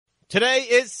Today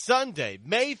is Sunday,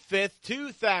 May 5th,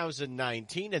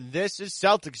 2019, and this is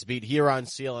Celtics Beat here on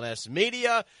CLNS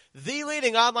Media, the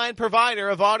leading online provider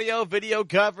of audio, video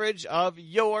coverage of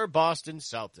your Boston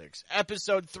Celtics.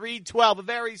 Episode 312, a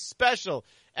very special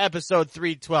episode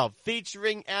 312,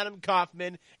 featuring Adam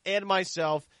Kaufman and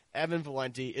myself, Evan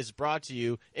Valenti, is brought to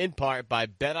you in part by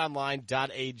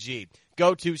betonline.ag.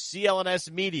 Go to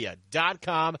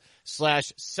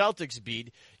clnsmedia.com/CelticsBeat.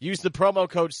 Use the promo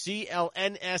code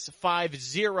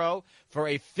CLNS50 for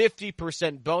a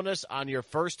 50% bonus on your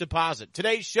first deposit.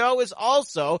 Today's show is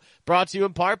also brought to you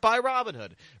in part by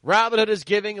Robinhood. Robinhood is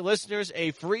giving listeners a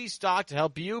free stock to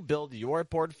help you build your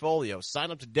portfolio.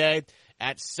 Sign up today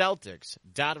at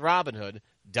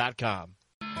Celtics.Robinhood.com.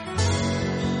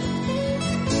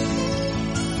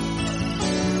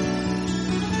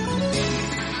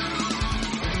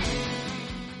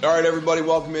 All right, everybody,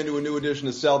 welcome into a new edition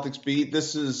of Celtics Beat.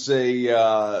 This is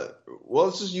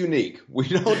this is unique. We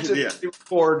don't typically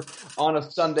record on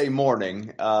a Sunday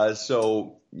morning,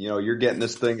 so, you're getting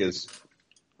this thing as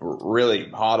really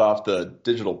hot off the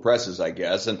digital presses, I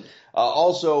guess. And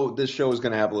also, this show is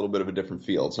going to have a little bit of a different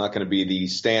feel. It's not going to be the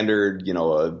standard,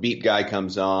 a beat guy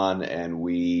comes on and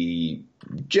we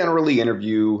generally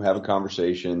interview, have a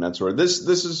conversation, that sort of. This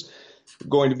is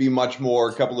going to be much more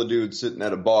a couple of dudes sitting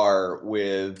at a bar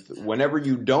with, whenever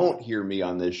you don't hear me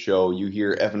on this show, you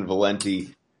hear Evan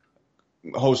Valenti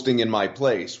hosting in my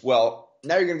place. Well,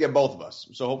 now you're going to get both of us.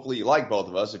 So hopefully you like both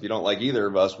of us. If you don't like either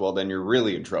of us, well, then you're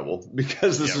really in trouble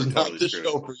because this is not the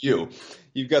show for you.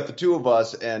 You've got the two of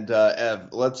us, and Ev,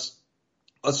 let's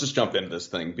just jump into this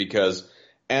thing because,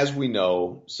 as we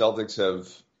know, Celtics have,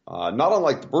 not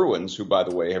unlike the Bruins, who, by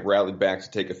the way, have rallied back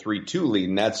to take a 3-2 lead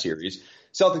in that series,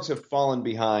 Celtics have fallen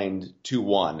behind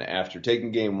 2-1 after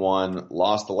taking game one,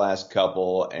 lost the last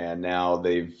couple, and now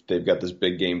they've got this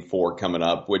big game 4 coming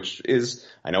up, which is,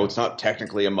 I know it's not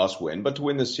technically a must win, but to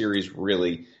win this series,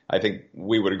 really, I think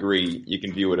we would agree you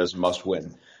can view it as a must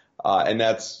win. And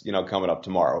that's, coming up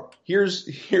tomorrow. Here's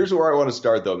where I want to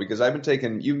start though, because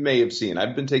you may have seen,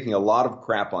 I've been taking a lot of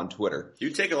crap on Twitter.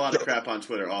 You take a lot of crap on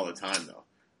Twitter all the time though.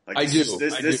 I do.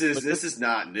 This is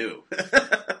not new.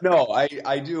 No,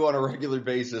 I do on a regular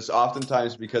basis,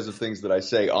 oftentimes because of things that I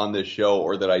say on this show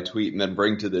or that I tweet and then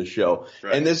bring to this show.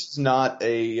 Right. And this is not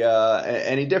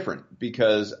any different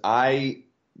because I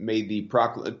made the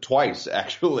twice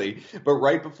actually, but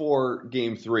right before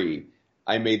game 3,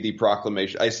 I made the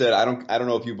proclamation. I said, I don't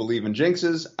know if you believe in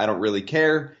jinxes. I don't really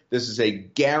care. This is a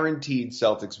guaranteed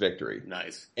Celtics victory.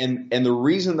 Nice. And the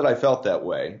reason that I felt that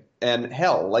way, and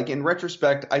hell, like in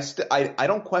retrospect, I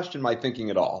don't question my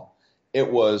thinking at all.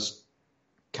 It was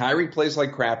Kyrie plays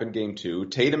like crap in game 2.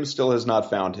 Tatum still has not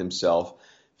found himself.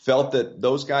 Felt that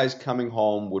those guys coming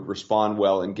home would respond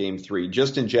well in game 3,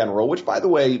 just in general, which, by the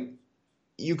way,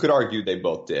 you could argue they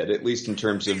both did, at least in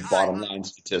terms of bottom line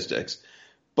statistics.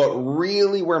 But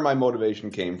really where my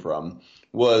motivation came from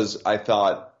was I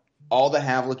thought all the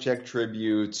Havlicek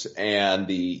tributes and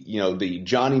the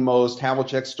Johnny Most,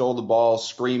 Havlicek stole the ball,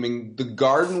 screaming, the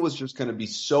Garden was just going to be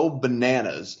so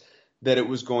bananas that it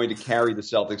was going to carry the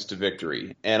Celtics to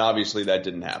victory. And obviously that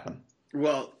didn't happen.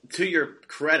 Well, to your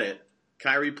credit,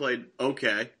 Kyrie played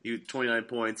okay. He had 29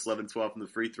 points, 11-12 from the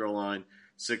free throw line,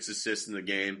 6 assists in the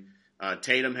game.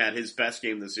 Tatum had his best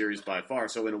game of the series by far.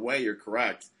 So in a way, you're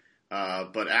correct.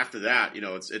 But after that,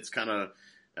 it's kind of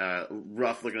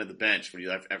rough looking at the bench when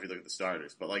after you look at the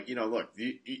starters. But you got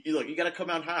to come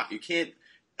out hot. You can't.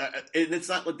 And it's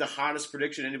not like the hottest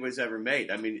prediction anybody's ever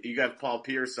made. I mean, you got Paul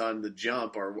Pierce on the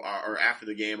jump or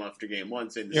after game 1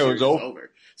 saying the series is over.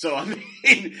 So I mean,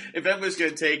 if everybody's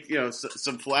going to take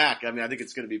some flack, I mean, I think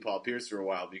it's going to be Paul Pierce for a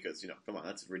while because come on,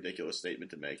 that's a ridiculous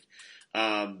statement to make.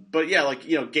 But yeah,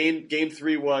 game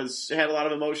 3 had a lot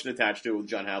of emotion attached to it with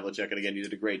John Havlicek, and again, you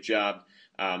did a great job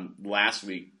last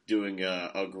week doing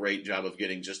a great job of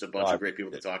getting just a bunch of great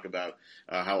people to talk about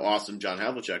how awesome John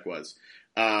Havlicek was.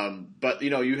 But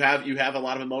you have a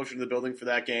lot of emotion in the building for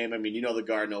that game. I mean, the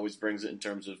Garden always brings it in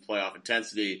terms of playoff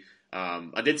intensity.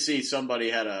 I did see somebody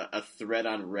had a thread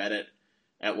on Reddit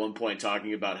at one point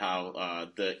talking about how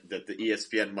the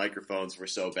ESPN microphones were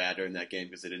so bad during that game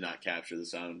because they did not capture the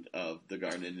sound of the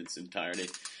Garden in its entirety.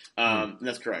 And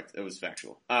that's correct. It was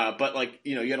factual. But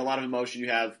you had a lot of emotion. You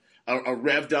have a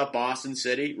revved up Boston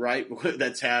City, right?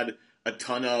 That's had a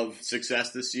ton of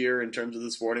success this year in terms of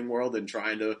the sporting world and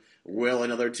trying to will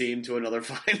another team to another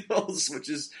finals, which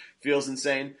feels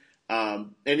insane.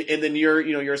 And then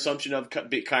your assumption of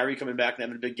Kyrie coming back and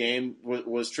having a big game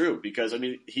was true because, I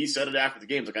mean, he said it after the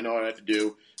game. Like, I know what I have to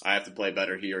do. I have to play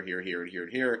better here, and here,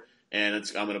 and here. And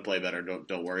I'm going to play better.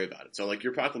 Don't worry about it. So,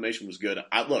 your proclamation was good.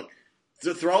 Look,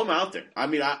 To throw them out there. I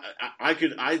mean,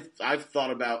 I've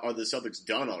thought about, are the Celtics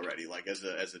done already? Like as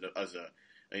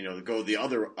a go the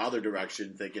other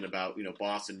direction, thinking about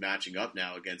Boston matching up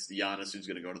now against Giannis, who's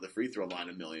going to go to the free throw line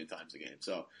a million times a game.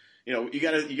 So you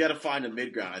gotta find a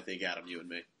mid ground. I think, Adam, you and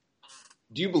me.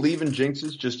 Do you believe in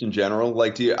jinxes just in general?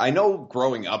 Like, I know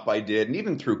growing up I did, and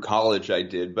even through college I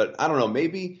did, but I don't know,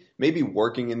 maybe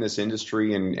working in this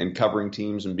industry and covering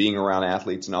teams and being around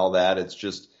athletes and all that, it's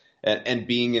just, and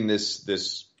being in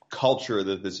this culture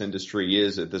that this industry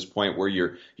is at this point where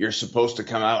you're supposed to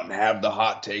come out and have the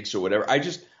hot takes or whatever.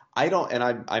 I don't,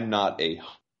 and I'm not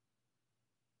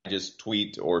I just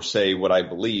tweet or say what I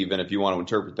believe, and if you want to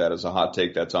interpret that as a hot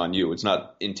take, that's on you. It's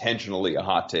not intentionally a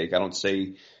hot take. I don't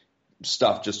say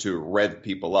stuff just to rev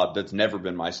people up. That's never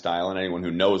been my style, and anyone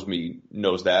who knows me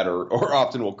knows that, or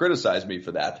often will criticize me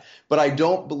for that. But I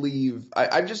don't believe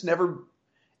I've just never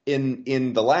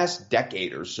in the last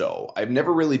decade or so, I've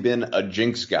never really been a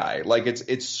jinx guy. Like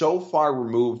it's so far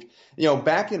removed. I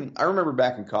remember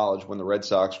back in college when the Red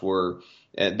Sox were,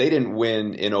 and they didn't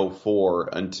win in 2004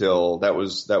 until I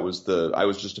was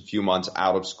just a few months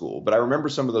out of school. But I remember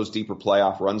some of those deeper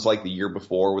playoff runs, like the year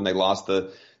before when they lost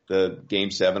the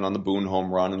Game 7 on the Boone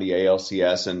home run in the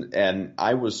ALCS, and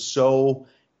I was so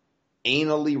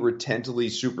anally retently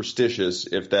superstitious,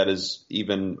 if that is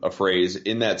even a phrase,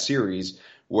 in that series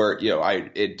where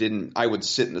I would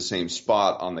sit in the same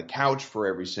spot on the couch for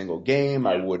every single game. Yeah.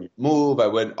 I wouldn't move. I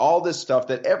would all this stuff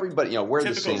that everybody we're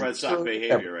the same. Typical Red Sox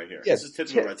behavior right here. Yes, this is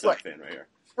typical Red Sox fan right here.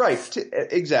 Right,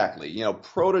 exactly.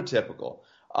 prototypical.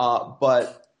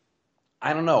 But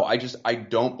I don't know. I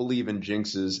don't believe in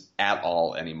jinxes at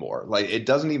all anymore. Like, it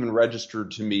doesn't even register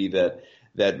to me that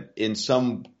in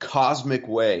some cosmic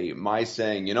way, my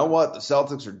saying, you know what, the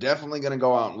Celtics are definitely going to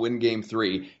go out and win Game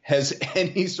 3 has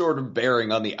any sort of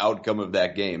bearing on the outcome of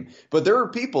that game. But there are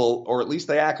people, or at least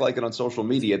they act like it on social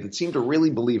media, that seem to really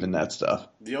believe in that stuff.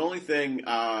 The only thing,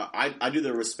 I do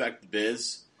the respect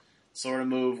Biz sort of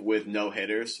move with no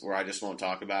hitters, where I just won't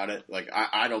talk about it. Like,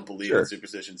 I don't believe in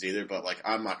superstitions either, but like,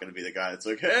 I'm not going to be the guy that's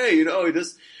like, hey,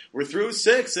 we're through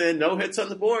 6 and no hits on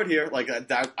the board here. Like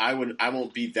that, I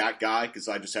won't be that guy, because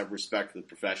I just have respect for the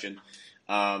profession.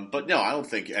 But no, I don't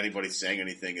think anybody saying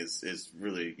anything is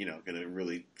really, going to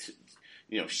really,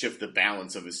 shift the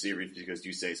balance of a series because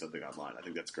you say something online. I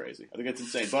think that's crazy. I think that's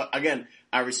insane. But again,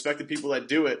 I respect the people that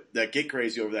do it, that get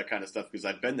crazy over that kind of stuff, because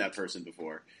I've been that person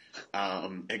before.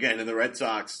 Again, and the Red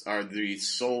Sox are the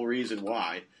sole reason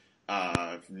why,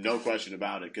 no question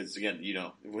about it. Because again,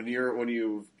 when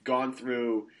you've gone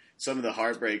through some of the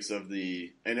heartbreaks of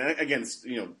and again,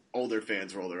 older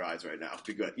fans roll their eyes right now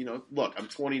because look, I'm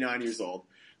 29 years old.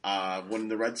 When I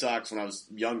was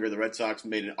younger, the Red Sox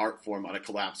made an art form out of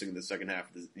collapsing in the second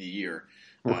half of the year.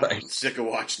 Right. I'm sick of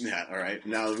watching that. All right,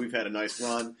 now that we've had a nice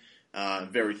run.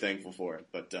 I'm very thankful for it,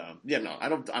 but no, I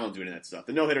don't do any of that stuff.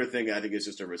 The no-hitter thing, I think, is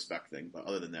just a respect thing. But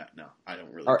other than that, no, I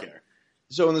don't really care.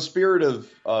 So, in the spirit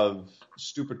of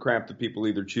stupid crap that people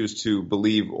either choose to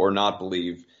believe or not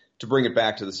believe, to bring it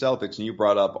back to the Celtics, and you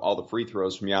brought up all the free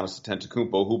throws from Giannis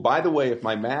Antetokounmpo, who, by the way, if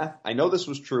my math, I know this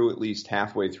was true at least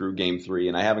halfway through Game 3,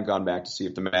 and I haven't gone back to see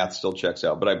if the math still checks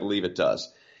out, but I believe it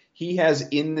does. He has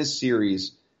in this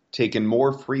series taken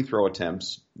more free throw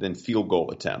attempts than field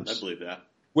goal attempts. I believe that.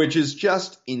 Which is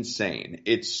just insane.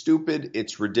 It's stupid.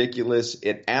 It's ridiculous.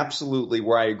 It absolutely,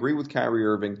 where I agree with Kyrie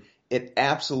Irving, it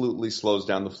absolutely slows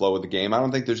down the flow of the game. I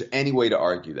don't think there's any way to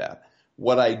argue that.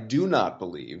 What I do not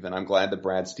believe, and I'm glad that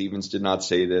Brad Stevens did not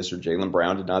say this or Jaylen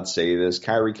Brown did not say this.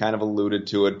 Kyrie kind of alluded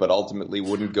to it, but ultimately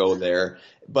wouldn't go there.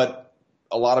 But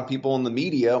a lot of people in the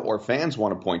media or fans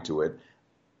want to point to it.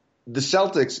 The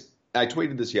Celtics, I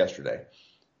tweeted this yesterday.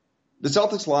 The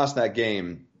Celtics lost that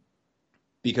game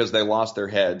because they lost their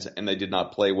heads and they did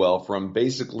not play well from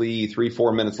basically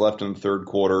 3-4 minutes left in the third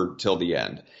quarter till the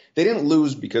end. They didn't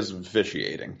lose because of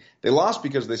officiating. They lost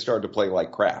because they started to play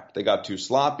like crap. They got too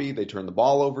sloppy. They turned the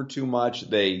ball over too much.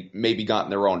 They maybe got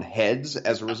in their own heads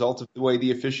as a result of the way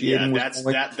the officiating was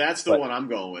going. That's the one I'm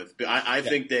going with. I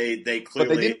think they clearly.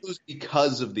 But they didn't lose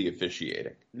because of the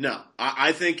officiating. No,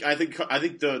 I think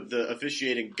the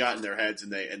officiating got in their heads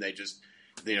and they just.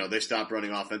 They stopped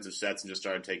running offensive sets and just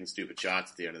started taking stupid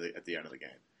shots at the end of the game.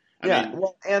 I mean,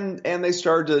 well, and they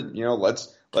started to,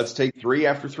 let's take 3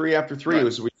 after 3 after 3.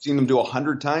 Right. So we've seen them do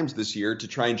 100 times this year to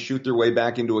try and shoot their way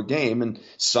back into a game, and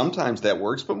sometimes that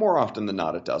works, but more often than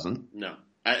not, it doesn't. No,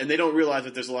 and they don't realize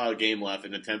that there's a lot of game left,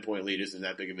 and a 10-point lead isn't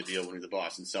that big of a deal when you're the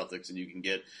Boston Celtics, and you can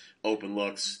get open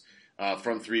looks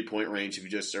from 3-point range if you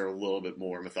just are a little bit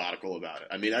more methodical about it.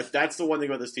 I mean, that's the one thing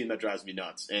about this team that drives me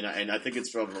nuts, and I think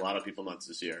it's driving a lot of people nuts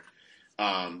this year.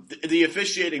 The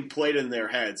officiating played in their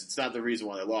heads. It's not the reason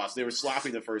why they lost. They were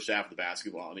sloppy the first half of the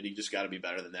basketball. I mean, you just got to be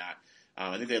better than that.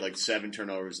 I think they had like 7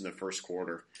 turnovers in the first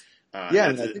quarter. And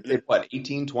I think they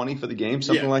 18-20 for the game,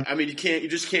 something like that. I mean, you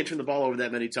just can't turn the ball over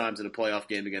that many times in a playoff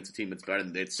game against a team that's better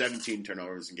than they had 17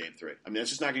 turnovers in game 3. I mean, that's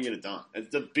just not going to get it done. And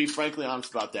to be frankly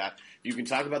honest about that, you can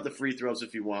talk about the free throws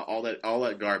if you want, all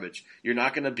that garbage. You're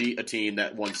not going to beat a team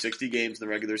that won 60 games in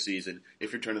the regular season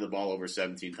if you're turning the ball over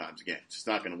 17 times a game. It's just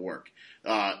not going to work.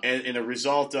 And a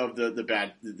result of the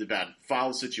bad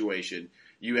foul situation,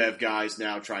 you have guys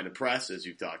now trying to press, as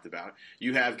you've talked about.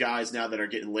 You have guys now that are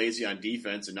getting lazy on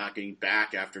defense and not getting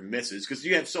back after misses because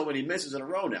you have so many misses in a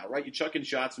row now, right? You chuck in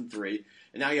shots from 3,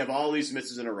 and now you have all these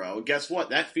misses in a row. And guess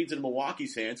what? That feeds into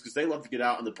Milwaukee's hands because they love to get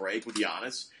out on the break with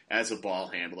Giannis as a ball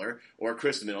handler, or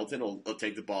Chris Middleton will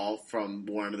take the ball from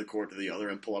one end of the court to the other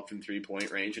and pull up from 3-point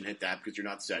range and hit that because you're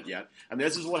not set yet. I mean,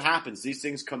 this is what happens. These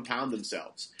things compound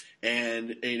themselves.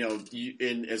 And,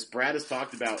 and as Brad has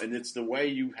talked about, and it's the way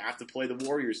you have to play the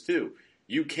Warriors too.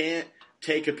 You can't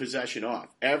take a possession off.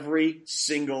 Every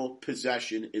single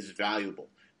possession is valuable.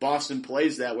 Boston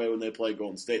plays that way when they play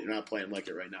Golden State. They're not playing like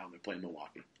it right now when they're playing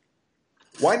Milwaukee.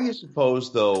 Why do you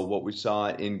suppose, though, what we saw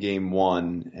in Game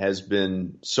 1 has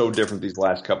been so different these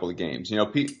last couple of games?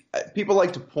 People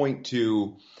like to point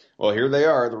to, well, here they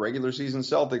are, the regular season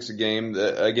Celtics game.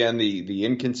 The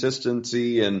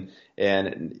inconsistency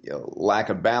and lack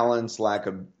of balance, lack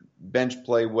of bench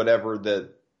play, whatever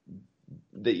that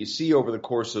you see over the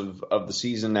course of the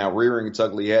season now rearing its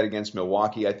ugly head against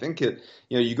Milwaukee. I think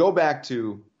you go back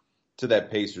to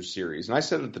that Pacers series, and I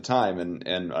said at the time, and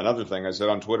another thing I said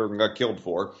on Twitter and got killed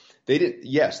for,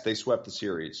 they swept the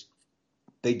series.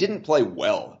 They didn't play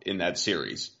well in that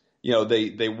series.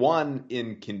 They won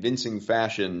in convincing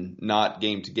fashion, not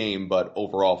game to game, but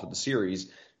overall for the series,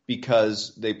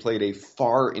 because they played a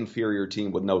far inferior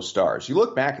team with no stars. You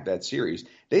look back at that series,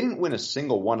 they didn't win a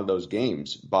single one of those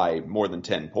games by more than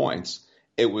 10 points.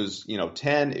 It was,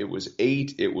 10, it was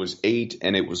 8, it was 8,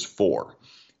 and it was 4.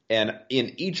 And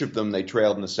in each of them, they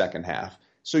trailed in the second half.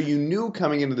 So you knew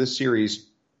coming into this series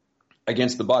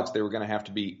against the Bucks, they were going to have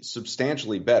to be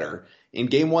substantially better. In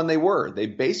Game 1, they were. They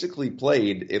basically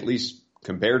played, at least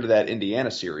compared to that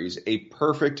Indiana series, a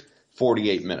perfect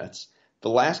 48 minutes. The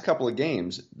last couple of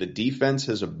games, the defense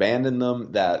has abandoned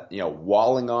them. That,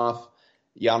 walling off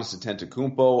Giannis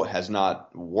Antetokounmpo has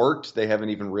not worked. They haven't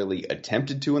even really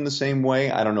attempted to in the same way.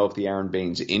 I don't know if the Aaron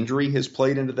Baines injury has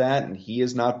played into that, and he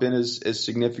has not been as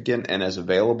significant and as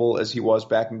available as he was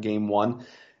back in Game 1.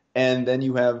 And then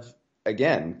you have,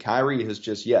 again, Kyrie has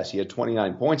he had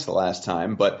 29 points the last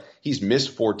time, but he's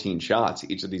missed 14 shots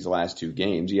each of these last 2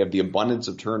 games. You have the abundance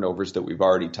of turnovers that we've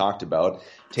already talked about.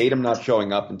 Tatum not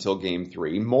showing up until Game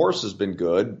 3. Morris has been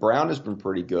good. Brown has been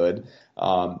pretty good.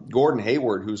 Gordon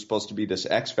Hayward, who's supposed to be this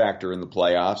X factor in the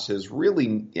playoffs, has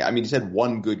really, he's had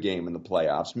 1 good game in the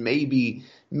playoffs. Maybe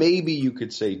you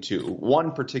could say 2.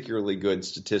 1 particularly good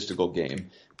statistical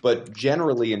game. But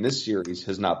generally in this series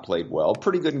has not played well.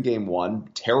 Pretty good in Game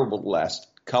 1, terrible the last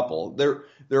couple. There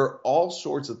are all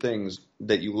sorts of things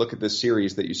that you look at this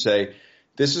series that you say,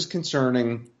 this is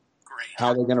concerning.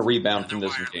 How they're going to rebound from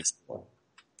this in Game 4.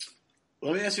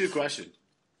 Let me ask you a question.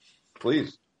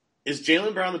 Please. Is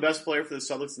Jaylen Brown the best player for the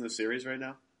Celtics in the series right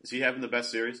now? Is he having the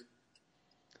best series?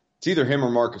 It's either him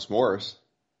or Marcus Morris.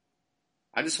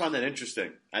 I just find that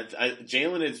interesting.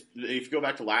 Jaylen is, if you go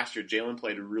back to last year, Jaylen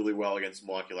played really well against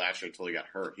Milwaukee last year until he got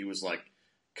hurt. He was like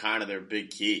kind of their big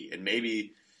key. And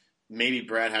maybe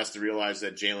Brad has to realize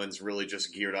that Jaylen's really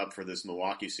just geared up for this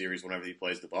Milwaukee series whenever he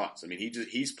plays the Bucks. I mean,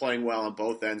 he's playing well on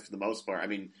both ends for the most part. I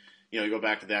mean, you go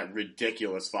back to that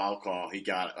ridiculous foul call he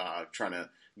got trying to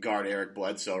guard Eric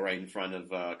Bledsoe right in front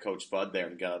of Coach Bud there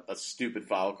and got a stupid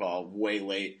foul call way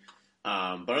late.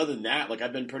 But other than that,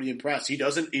 I've been pretty impressed.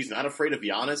 He's not afraid of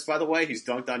Giannis, by the way. He's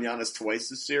dunked on Giannis twice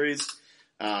this series.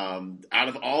 Out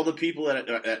of all the people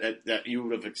that you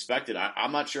would have expected,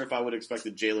 I'm not sure if I would have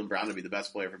expected Jaylen Brown to be the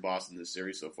best player for Boston this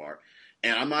series so far.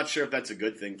 And I'm not sure if that's a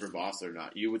good thing for Boston or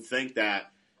not. You would think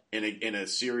that in a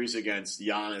series against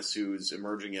Giannis, who's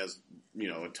emerging as,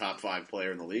 a top 5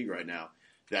 player in the league right now,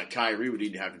 that Kyrie would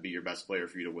need to have to be your best player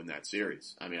for you to win that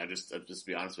series. I mean, I'll just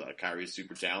be honest with you. Kyrie is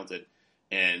super talented.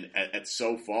 And at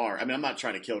so far, I'm not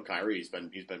trying to kill Kyrie. He's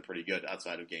been pretty good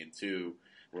outside of Game 2,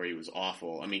 where he was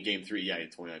awful. I mean, Game 3, he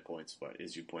had 29 points, but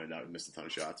as you pointed out, he missed a ton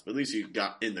of shots. But at least he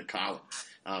got in the column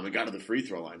and got to the free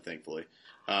throw line, thankfully.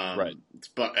 Right.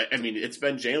 But it's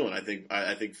been Jaylen. I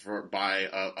think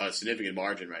by a significant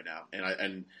margin right now,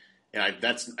 and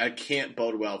I can't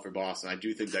bode well for Boston. I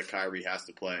do think that Kyrie has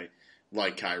to play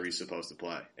like Kyrie's supposed to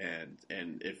play,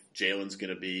 and if Jaylen's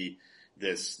going to be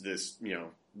this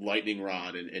lightning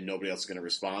rod and nobody else is going to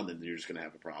respond, then you're just going to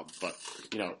have a problem. But,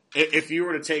 if you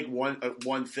were to take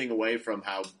one thing away from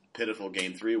how pitiful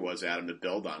Game 3 was, Adam, to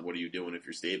build on, what are you doing if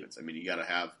you're Stevens? I mean, you got to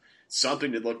have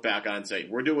something to look back on and say,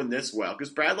 we're doing this well. Because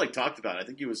Brad talked about it. I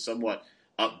think he was somewhat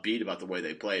upbeat about the way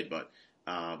they played. But,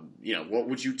 what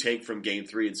would you take from Game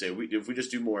 3 and say, if we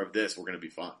just do more of this, we're going to be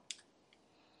fine?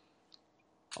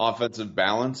 Offensive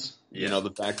balance. Yeah.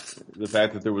 The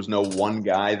fact that there was no one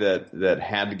guy that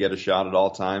had to get a shot at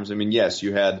all times. I mean, yes,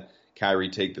 you had Kyrie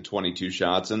take the 22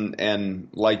 shots, and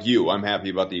like you, I'm happy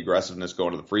about the aggressiveness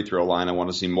going to the free throw line. I want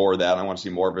to see more of that. I want to see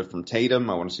more of it from Tatum.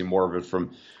 I want to see more of it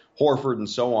from Horford and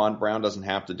so on. Brown doesn't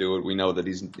have to do it. We know that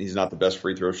he's not the best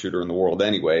free throw shooter in the world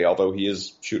anyway, although he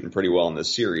is shooting pretty well in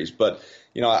this series. But,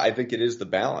 I think it is the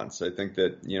balance. I think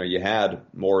that, you had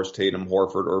Morris, Tatum,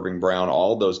 Horford, Irving, Brown,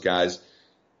 all those guys,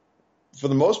 for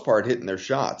the most part, hitting their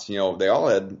shots. They all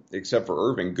had, except for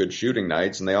Irving, good shooting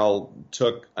nights, and they all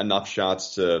took enough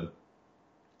shots to,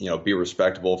 be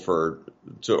respectable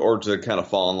to kind of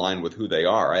fall in line with who they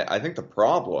are. I think the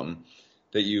problem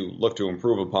that you look to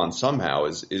improve upon somehow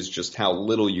is just how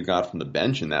little you got from the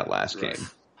bench in that last game.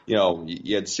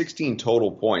 You had 16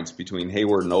 total points between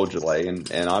Hayward and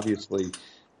Ojale, and obviously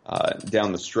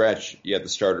down the stretch, you had the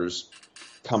starters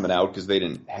coming out because they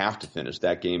didn't have to finish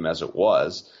that game as it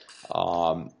was.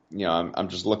 I'm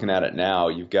just looking at it now.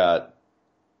 You've got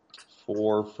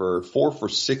 4 for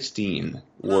 16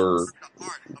 were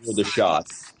the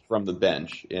shots from the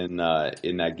bench in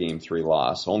that Game 3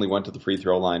 loss. Only went to the free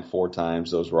throw line 4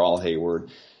 times. Those were all Hayward.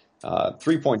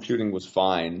 3-point shooting was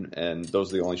fine, and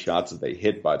those are the only shots that they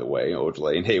hit, by the way,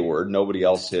 Ojale and Hayward. Nobody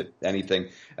else hit anything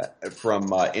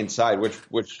from inside,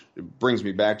 which brings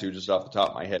me back to, just off the top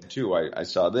of my head, too, I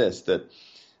saw this, that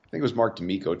I think it was Mark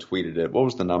D'Amico tweeted it. What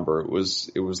was the number? It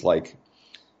was like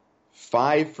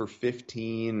 5 for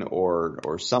 15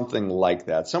 or something like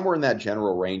that. Somewhere in that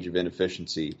general range of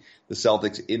inefficiency, the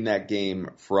Celtics in that game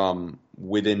from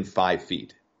within 5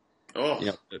 feet. Oh.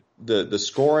 The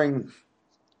scoring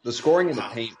in the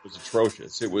paint was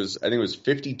atrocious. I think it was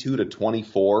 52 to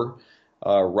 24,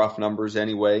 rough numbers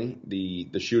anyway.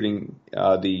 The shooting,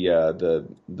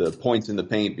 the points in the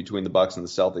paint between the Bucks and the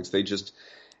Celtics, they just,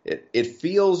 it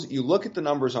feels, you look at the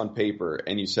numbers on paper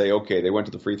and you say, okay, they went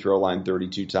to the free throw line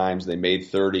 32 times, they made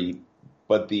 30,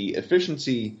 but the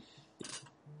efficiency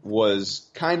was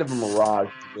kind of a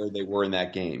mirage where they were in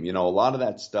that game. A lot of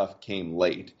that stuff came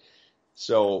late.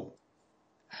 So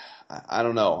I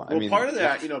don't know. Well, part of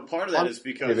that is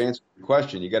because to answer your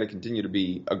question, you got to continue to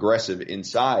be aggressive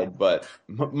inside, but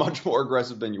much more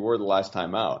aggressive than you were the last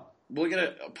time out. Well,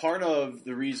 part of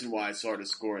the reason why it's hard to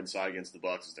score inside against the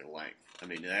Bucks is their length. I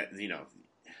mean,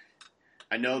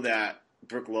 I know that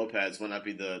Brook Lopez might not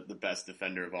be the best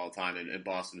defender of all time, and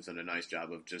Boston's done a nice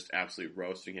job of just absolutely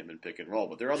roasting him in pick and roll.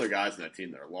 But there are other guys in that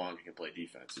team that are long and can play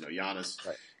defense. Giannis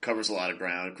covers a lot of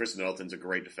ground. Chris Middleton's a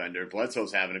great defender.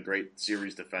 Bledsoe's having a great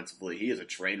series defensively. He is a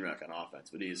train wreck on offense,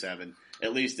 but he is having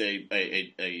at least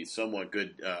a somewhat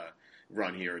good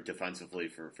run here defensively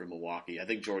for Milwaukee. I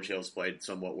think George Hill's played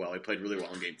somewhat well. He played really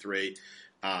well in Game 3.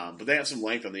 But they have some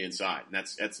length on the inside, and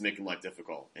that's making life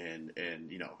difficult. And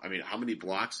how many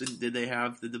blocks did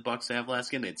the Bucks have last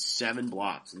game? They had 7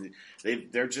 blocks, and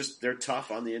they're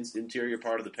tough on the interior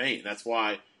part of the paint. And that's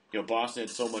why Boston had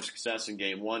so much success in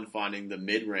Game 1 finding the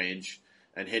mid range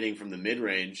and hitting from the mid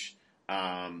range.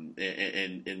 And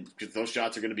because those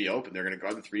shots are going to be open, they're going to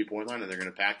guard the 3-point line, and they're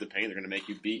going to pack the paint. They're going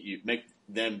to make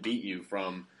them beat you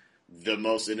from the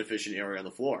most inefficient area on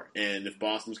the floor. And if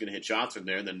Boston's going to hit shots from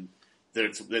there, then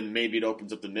maybe it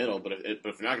opens up the middle, but if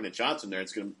they're not going to hit shots in there,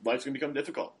 life's going to become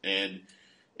difficult. And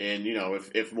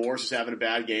if Morris is having a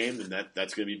bad game, then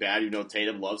that's going to be bad.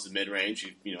 Tatum loves the mid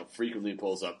range. He frequently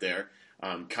pulls up there.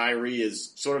 Kyrie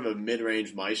is sort of a mid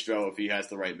range maestro if he has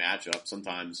the right matchup.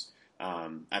 Sometimes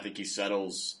I think he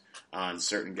settles on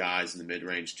certain guys in the mid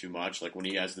range too much. Like when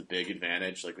he has the big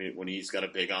advantage, like when he's got a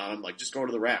big on him, like just go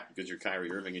to the rack because you're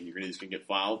Kyrie Irving and you're just going to get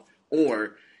fouled,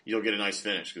 or you'll get a nice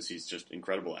finish because he's just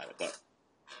incredible at it. But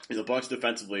the Bucks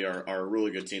defensively are a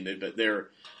really good team. They're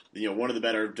one of the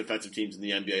better defensive teams in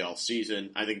the NBA all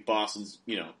season. I think Boston's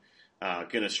going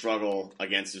to struggle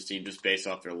against this team just based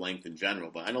off their length in general.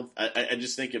 But I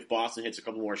just think if Boston hits a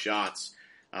couple more shots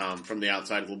from the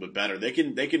outside a little bit better, they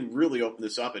can really open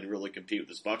this up and really compete with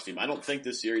this Bucks team. I don't think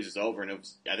this series is over, and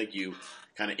I think you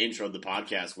kind of introed the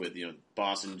podcast with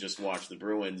Boston just watched the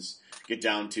Bruins get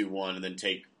down 2-1 and then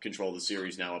take control of the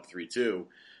series now up 3-2.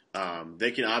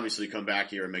 They can obviously come back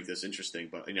here and make this interesting,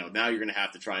 but now you're going to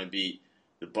have to try and beat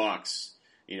the Bucks.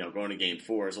 going to game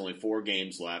 4, there's only 4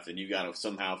 games left, and you got to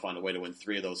somehow find a way to win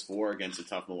 3 of those 4 against a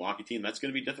tough Milwaukee team. That's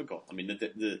going to be difficult. I mean,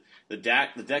 the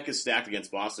deck is stacked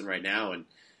against Boston right now, and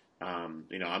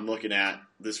I'm looking at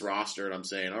this roster and I'm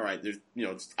saying, all right, there's,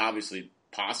 it's obviously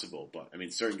possible, but I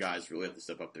mean, certain guys really have to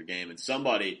step up their game, and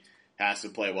somebody has to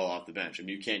play well off the bench. I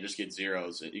mean, you can't just get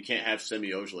zeros. You can't have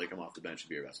Semi Ojeleye come off the bench and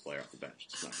be your best player off the bench.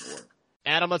 It's not going to work.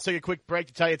 Adam, let's take a quick break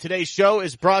to tell you today's show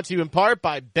is brought to you in part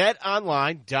by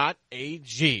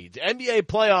BetOnline.ag. The NBA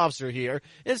playoffs are here.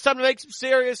 It's time to make some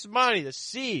serious money. The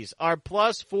C's are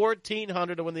plus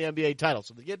 1,400 to win the NBA title.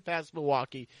 So if they get past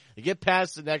Milwaukee, they get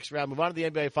past the next round, move on to the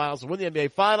NBA Finals, and win the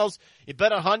NBA Finals. You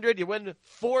bet 100, you win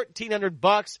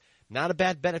 $1,400. Not a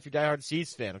bad bet if you're a diehard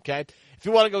C's fan, okay? If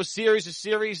you want to go series to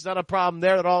series, not a problem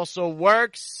there. That also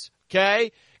works,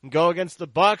 okay? And go against the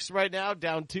Bucks right now,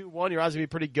 down 2-1. Your odds going to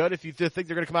be pretty good. If you think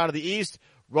they're going to come out of the East,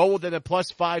 roll with them at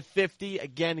plus 550.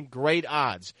 Again, great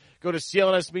odds. Go to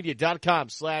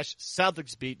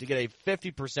clnsmedia.com/CelticsBeat to get a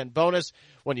 50% bonus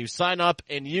when you sign up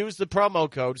and use the promo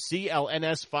code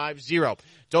CLNS50.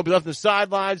 Don't be left on the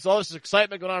sidelines. All this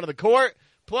excitement going on in the court.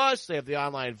 Plus, they have the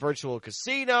online virtual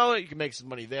casino. You can make some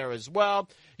money there as well.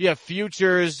 You have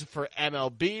futures for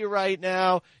MLB right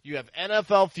now. You have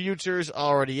NFL futures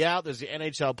already out. There's the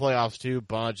NHL playoffs too.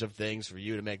 Bunch of things for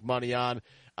you to make money on.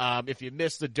 If you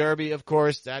miss the Derby, of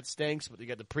course, that stinks. But you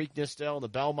got the Preakness still and the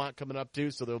Belmont coming up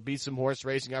too, so there'll be some horse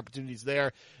racing opportunities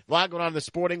there. A lot going on in the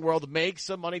sporting world. Make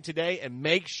some money today, and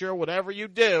make sure whatever you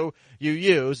do, you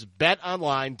use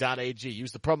BetOnline.ag.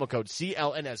 Use the promo code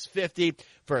CLNS50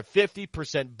 for a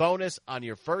 50% bonus on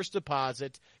your first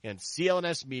deposit, and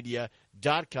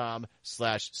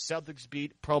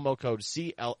clnsmedia.com/CelticsBeat, promo code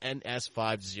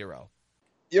CLNS50.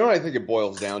 You know what I think it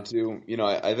boils down to?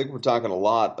 I think we're talking a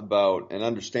lot about, and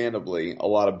understandably, a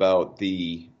lot about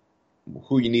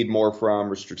who you need more from,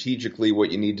 or strategically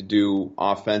what you need to do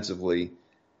offensively.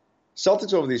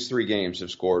 Celtics over these 3 games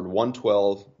have scored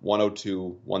 112,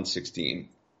 102, 116.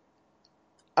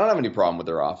 I don't have any problem with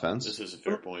their offense. This is a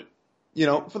fair point.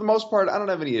 For the most part, I don't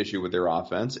have any issue with their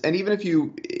offense. And even if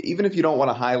you don't want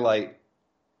to highlight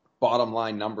bottom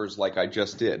line numbers like I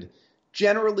just did,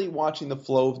 generally watching the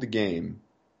flow of the game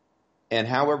and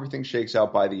how everything shakes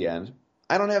out by the end,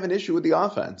 I don't have an issue with the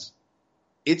offense.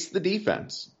 It's the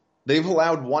defense. They've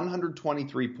allowed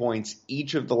 123 points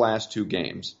each of the last 2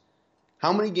 games.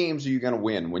 How many games are you going to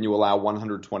win when you allow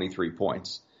 123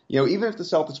 points? Even if the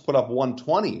Celtics put up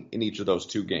 120 in each of those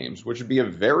 2 games, which would be a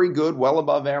very good, well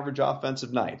above average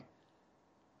offensive night,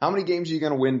 how many games are you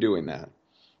going to win doing that?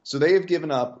 So they have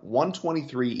given up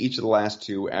 123 each of the last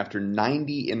 2 after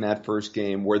 90 in that first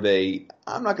game where they,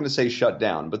 I'm not going to say shut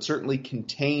down, but certainly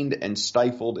contained and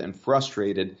stifled and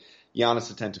frustrated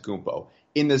Giannis Antetokounmpo.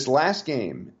 In this last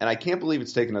game, and I can't believe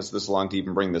it's taken us this long to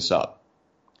even bring this up,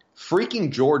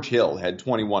 freaking George Hill had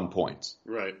 21 points.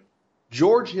 Right.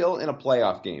 George Hill in a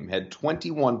playoff game had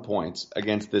 21 points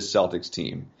against this Celtics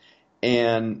team.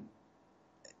 And,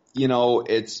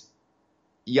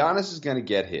 Giannis is going to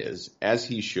get his, as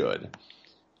he should.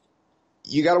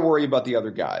 You got to worry about the other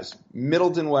guys.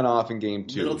 Middleton went off in game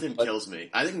 2. Middleton kills me.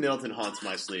 I think Middleton haunts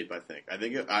my sleep. I think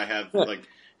I have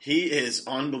he is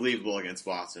unbelievable against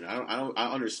Boston. I don't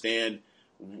understand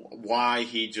why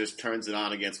he just turns it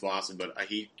on against Boston, but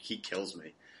he kills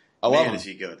me. I love him. Is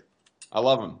he good? I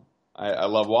love him. I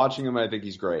love watching him. I think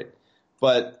he's great.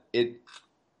 But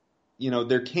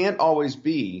there can't always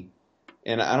be.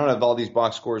 And I don't have all these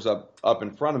box scores up in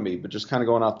front of me, but just kind of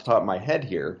going off the top of my head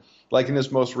here, like in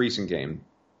this most recent game,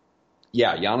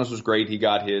 yeah, Giannis was great. He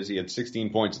got his. He had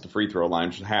 16 points at the free throw line,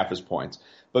 which was half his points.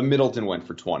 But Middleton went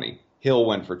for 20. Hill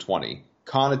went for 20.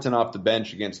 Connaughton off the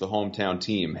bench against the hometown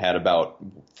team had about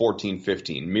 14,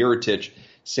 15. Mirotic,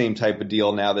 same type of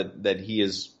deal now that he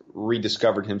has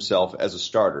rediscovered himself as a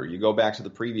starter. You go back to the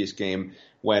previous game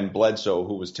when Bledsoe,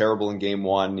 who was terrible in game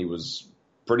 1, he was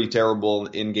pretty terrible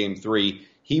in game 3.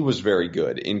 He was very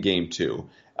good in game 2.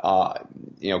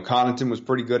 Connaughton was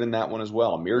pretty good in that one as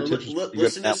well. Mirotic was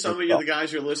listen to some of the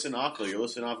guys you're listing off, though. You're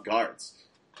listing off guards.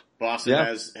 Boston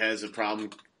has a problem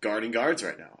guarding guards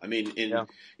right now. I mean,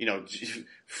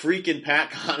 freaking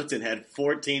Pat Connaughton had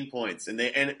 14 points, and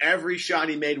every shot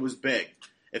he made was big.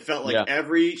 It felt like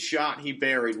every shot he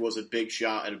buried was a big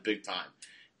shot at a big time,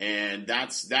 and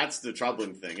that's the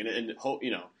troubling thing. And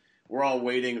we're all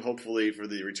waiting, hopefully, for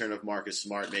the return of Marcus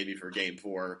Smart, maybe for Game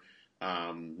 4.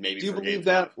 Maybe. Do you for believe Game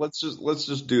that? 5. Let's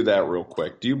just do that real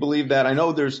quick. Do you believe that? I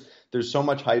know there's so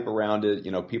much hype around it.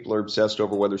 People are obsessed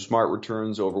over whether Smart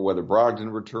returns, over whether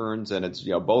Brogdon returns, and it's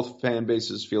both fan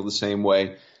bases feel the same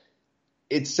way.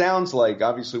 It sounds like,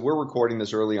 obviously, we're recording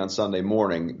this early on Sunday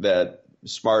morning, that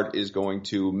Smart is going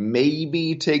to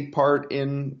maybe take part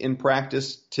in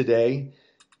practice today.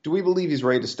 Do we believe he's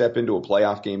ready to step into a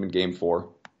playoff game in Game 4?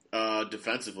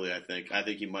 Defensively, I think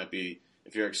he might be.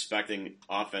 If you're expecting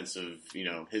offensive,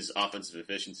 his offensive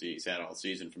efficiency he's had all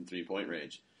season from 3-point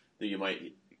range, then you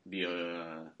might be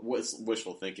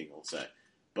wishful thinking, we'll say.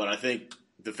 But I think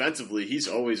defensively, he's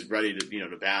always ready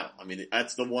to battle. I mean,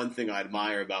 that's the one thing I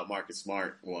admire about Marcus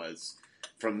Smart was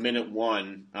from minute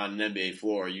one on an NBA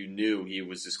floor, you knew he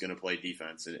was just going to play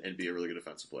defense and be a really good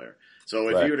defensive player. So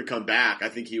if he were to come back, I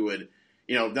think he would,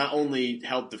 not only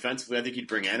help defensively, I think he'd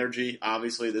bring energy.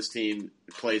 Obviously, this team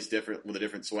plays different with a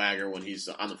different swagger when he's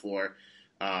on the floor.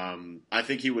 I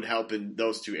think he would help in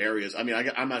those two areas. I mean,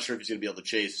 I'm not sure if he's going to be able to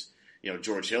chase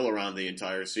George Hill around the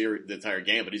entire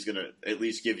game, but he's going to at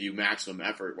least give you maximum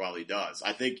effort while he does.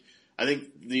 I think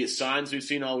the signs we've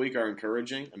seen all week are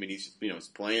encouraging. I mean, he's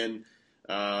playing,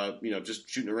 just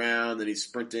shooting around, then he's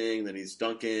sprinting, then he's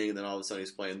dunking, and then all of a sudden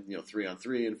he's playing,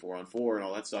 3-on-3 and 4-on-4 and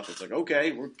all that stuff. It's like,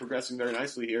 okay, we're progressing very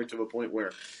nicely here to a point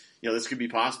where, this could be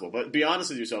possible. But be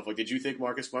honest with yourself. Like, did you think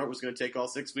Marcus Smart was going to take all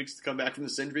 6 weeks to come back from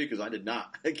this injury? Because I did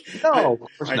not. No, of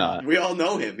course not. We all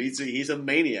know him. He's a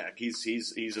maniac. He's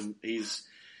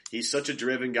such a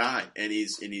driven guy, and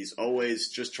he's always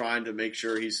just trying to make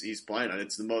sure he's playing. And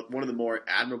it's one of the more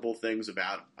admirable things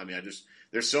about him. I mean,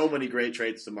 there's so many great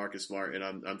traits to Marcus Smart, and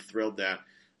I'm thrilled that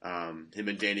him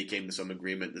and Danny came to some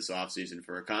agreement this offseason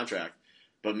for a contract.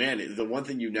 But man, the one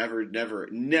thing you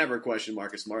never question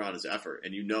Marcus Smart on is effort,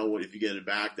 and if you get it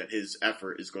back, that his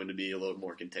effort is going to be a little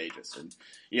more contagious, and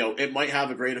it might have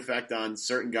a great effect on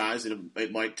certain guys, and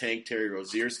it might tank Terry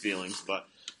Rozier's feelings, but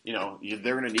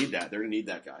they're going to need that. They're going to need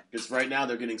that guy because right now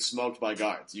they're getting smoked by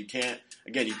guards. You can't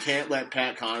let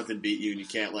Pat Connaughton beat you,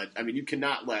 and you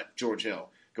cannot let George Hill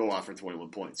go off for 21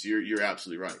 points. You're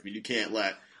absolutely right. I mean, you can't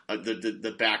let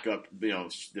the backup,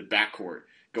 the backcourt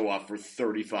go off for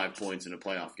 35 points in a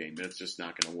playoff game. It's just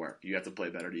not going to work. You have to play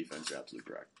better defense. You're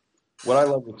absolutely correct. What I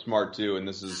love with Smart too, and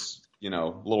this is a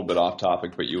little bit off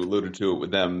topic, but you alluded to it with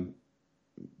them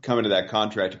coming to that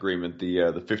contract agreement,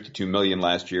 the $52 million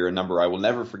last year, a number I will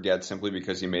never forget simply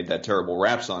because he made that terrible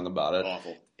rap song about it.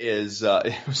 Awful.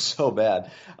 It was so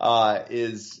bad.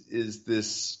 Is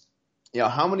this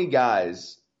how many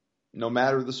guys, no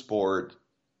matter the sport,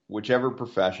 whichever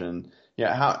profession,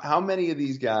 how many of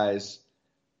these guys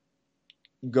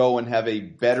go and have a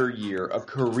better year, a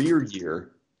career year,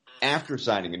 after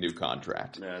signing a new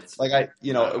contract? That's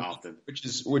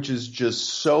which is just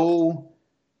so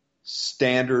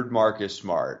standard Marcus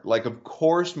Smart. Like, of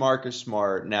course, Marcus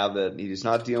Smart, now that he's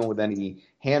not dealing with any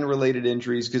hand-related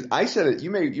injuries, because I said it,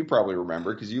 you probably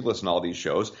remember because you listen to all these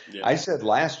shows. Yeah. I said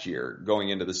last year going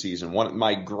into the season,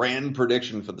 my grand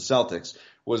prediction for the Celtics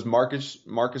was Marcus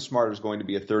Smart is going to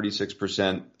be a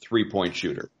 36% three-point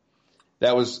shooter.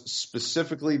 That was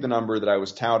specifically the number that I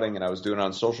was touting, and I was doing it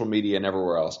on social media and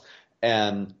everywhere else.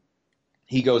 And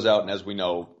he goes out, and as we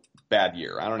know, bad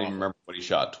year. I don't even remember what he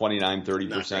shot, 29,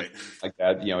 30%, like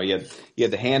that. He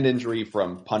had the hand injury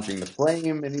from punching the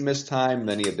frame, and he missed time. And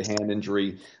then he had the hand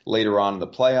injury later on in the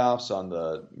playoffs on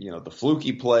the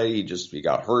fluky play. He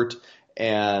got hurt.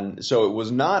 And so it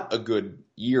was not a good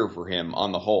year for him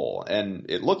on the whole. And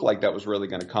it looked like that was really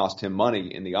going to cost him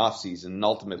money in the offseason. And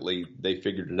ultimately they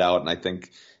figured it out. And I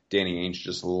think Danny Ainge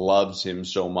just loves him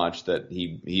so much that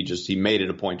he made it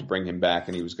a point to bring him back,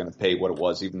 and he was going to pay what it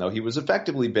was, even though he was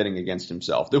effectively bidding against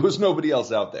himself. There was nobody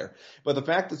else out there. But the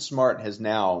fact that Smart has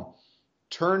now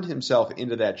turned himself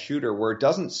into that shooter where it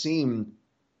doesn't seem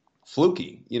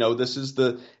fluky.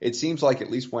 It seems like,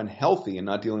 at least when healthy and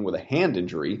not dealing with a hand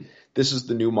injury, this is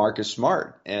the new Marcus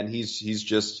Smart. And he's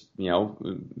just,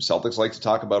 Celtics like to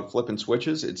talk about flipping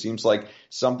switches. It seems like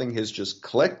something has just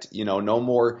clicked, no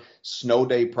more snow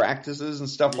day practices and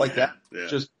stuff like that. Yeah.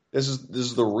 Just, this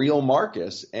is the real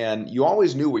Marcus. And you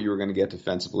always knew what you were going to get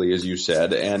defensively, as you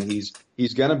said. And he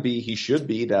should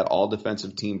be that all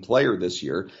defensive team player this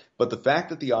year. But the fact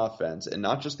that the offense, and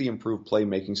not just the improved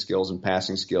playmaking skills and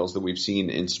passing skills that we've seen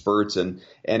in spurts and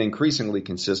increasingly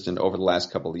consistent over the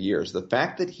last couple of years, the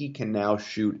fact that he can now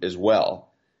shoot as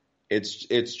well,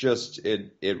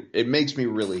 it makes me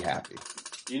really happy.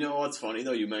 You know what's funny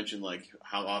though? You mentioned like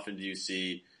how often do you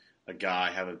see a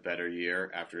guy have a better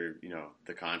year after,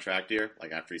 the contract year,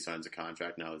 like after he signs a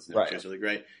contract. Now his next year's really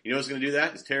great. You know what's going to do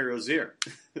that? It's Terry Rozier.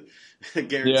 I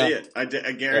guarantee it. I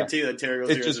guarantee that Terry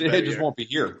Rozier has a better year. Won't be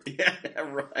here. Yeah,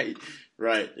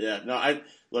 right. Yeah. No,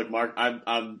 look, Mark,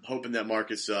 I'm hoping that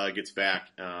Marcus gets back.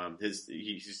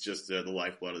 He's just the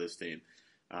lifeblood of this team.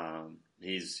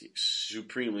 He's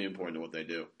supremely important to what they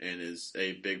do and is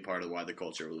a big part of why the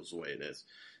culture is the way it is.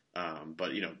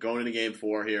 But going into Game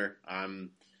 4 here,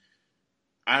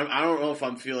 I don't know if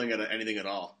I'm feeling anything at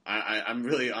all. I'm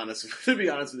really honest. To be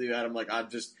honest with you, Adam, like I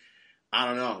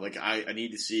don't know. Like I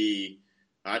need to see.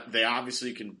 They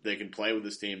obviously can play with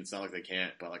this team. It's not like they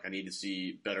can't, but like I need to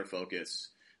see better focus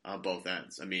on both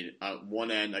ends. I mean, one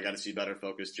end I got to see better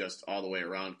focus just all the way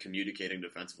around, communicating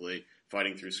defensively,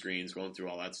 fighting through screens, going through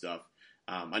all that stuff.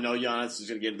 I know Giannis is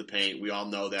going to get in the paint. We all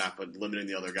know that, but limiting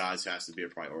the other guys has to be a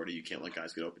priority. You can't let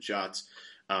guys get open shots.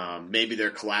 Maybe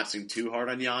they're collapsing too hard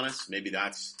on Giannis. Maybe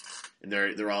that's, and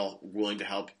they're all willing to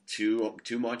help too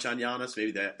much on Giannis.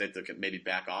 Maybe they can maybe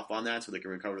back off on that so they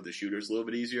can recover the shooters a little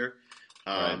bit easier.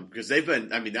 Because they've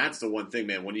been, I mean, that's the one thing,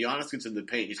 man. When Giannis gets in the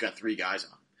paint, he's got 3 guys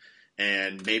on him.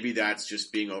 And maybe that's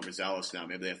just being overzealous now.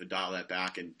 Maybe they have to dial that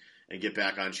back and get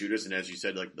back on shooters. And as you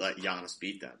said, like let Giannis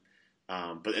beat them.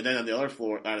 And then on the other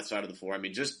side of the floor, I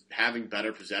mean, just having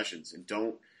better possessions and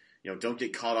don't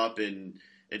get caught up in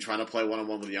trying to play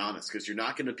one-on-one with Giannis because you're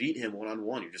not going to beat him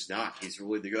one-on-one. You're just not. He's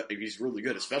really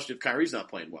good, especially if Kyrie's not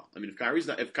playing well. I mean,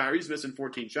 if Kyrie's missing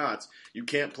 14 shots, you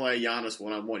can't play Giannis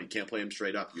one-on-one. You can't play him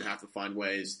straight up. You have to find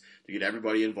ways to get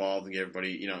everybody involved and get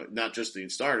everybody, not just the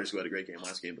starters who had a great game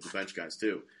last game, but the bench guys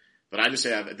too. But I just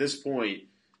say at this point,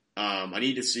 I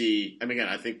need to see. I mean, again,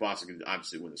 I think Boston can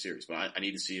obviously win the series, but I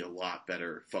need to see a lot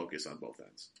better focus on both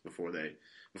ends before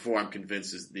I'm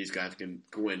convinced these guys can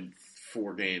win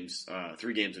 3 games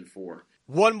in 4.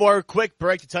 One more quick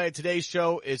break to tell you today's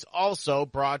show is also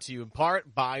brought to you in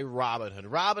part by Robinhood.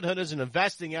 Robinhood is an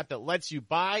investing app that lets you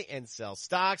buy and sell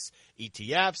stocks,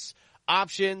 ETFs,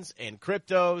 options, and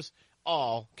cryptos,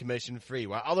 all commission-free.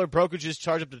 While other brokerages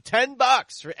charge up to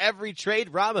 $10 for every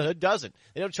trade, Robinhood doesn't.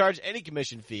 They don't charge any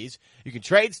commission fees. You can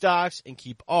trade stocks and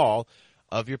keep all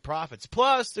of your profits.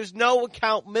 Plus, there's no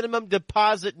account minimum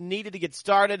deposit needed to get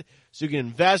started, so you can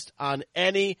invest on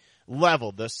any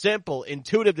level. The simple,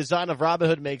 intuitive design of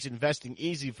Robinhood makes investing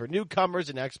easy for newcomers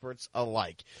and experts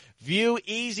alike. View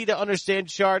easy-to-understand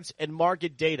charts and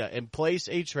market data and place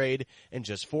a trade in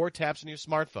just 4 taps on your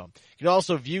smartphone. You can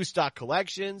also view stock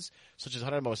collections, such as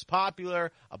 100 Most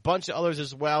Popular, a bunch of others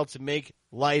as well, to make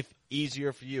life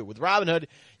easier for you. With Robinhood,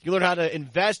 you can learn how to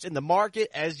invest in the market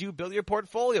as you build your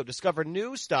portfolio. Discover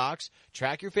new stocks,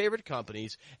 track your favorite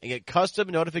companies, and get custom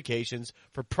notifications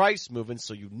for price movements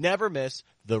so you never miss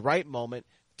the right moment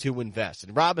to invest.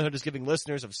 And Robinhood is giving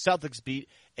listeners of Celtics Beat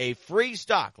a free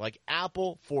stock like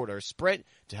Apple, Ford, or Sprint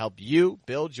to help you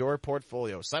build your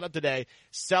portfolio. Sign up today,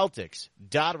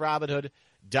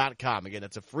 Celtics.Robinhood.com. Again,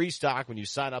 that's a free stock when you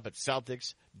sign up at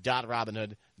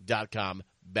Celtics.Robinhood.com.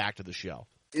 Back to the show.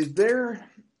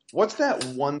 What's that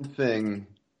one thing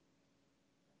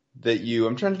that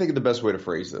I'm trying to think of the best way to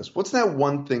phrase this. What's that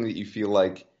one thing that you feel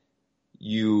like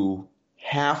you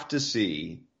have to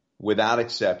see without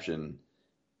exception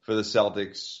for the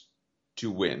Celtics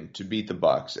to win, to beat the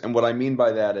Bucks? And what I mean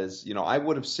by that is, I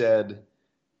would have said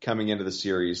coming into the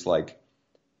series, like,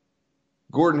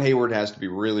 Gordon Hayward has to be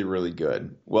really, really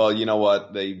good. Well, you know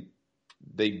what? They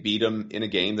beat him in a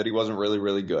game that he wasn't really,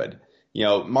 really good.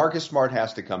 Marcus Smart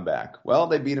has to come back. Well,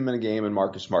 they beat him in a game and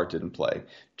Marcus Smart didn't play.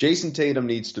 Jason Tatum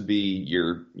needs to be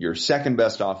your second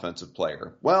best offensive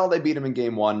player. Well, they beat him in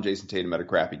game 1. Jason Tatum had a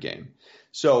crappy game.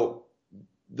 So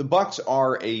the Bucks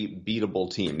are a beatable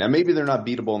team. Now, maybe they're not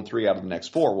beatable in 3 out of the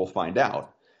next 4. We'll find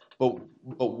out. But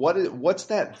what's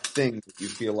that thing that you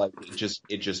feel like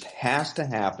it just has to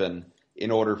happen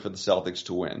in order for the Celtics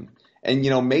to win? And,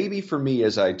 maybe for me,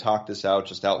 as I talk this out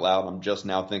just out loud, I'm just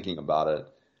now thinking about it.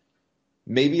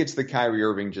 Maybe it's the Kyrie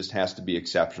Irving just has to be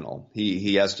exceptional.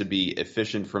 He has to be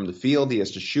efficient from the field. He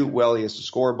has to shoot well. He has to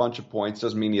score a bunch of points.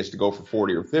 Doesn't mean he has to go for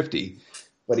 40 or 50.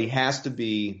 But he has to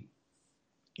be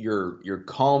your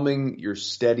calming, your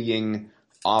steadying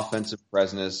offensive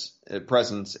presence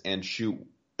and shoot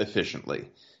efficiently.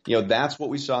 That's what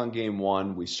we saw in game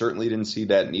 1. We certainly didn't see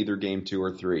that in either game 2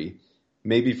 or 3.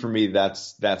 Maybe for me,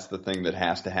 that's the thing that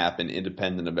has to happen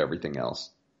independent of everything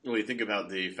else. Well, you think about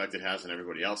the effect it has on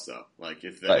everybody else, though. Like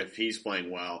if he's playing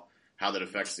well, how that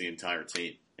affects the entire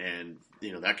team, and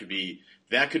that could be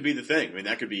the thing. I mean,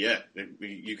 that could be it.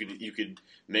 You could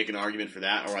make an argument for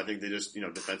that, or I think they just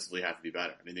defensively have to be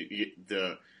better. I mean,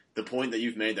 the point that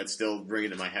you've made that's still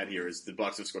ringing in my head here is the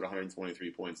Bucks have scored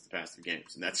 123 points the past 2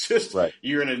 games, and that's just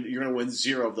you're gonna win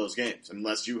 0 of those games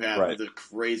unless you have the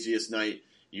craziest night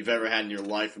you've ever had in your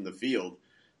life from the field.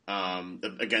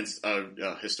 Against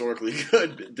a historically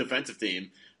good defensive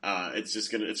team, it's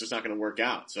just not gonna work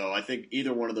out. So I think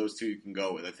either one of those 2 you can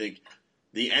go with. I think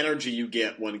the energy you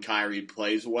get when Kyrie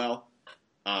plays well,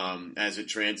 as it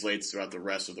translates throughout the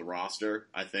rest of the roster,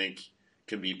 I think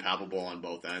can be palpable on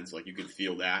both ends. Like you can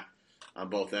feel that. on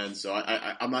both ends. So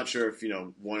I'm not sure if,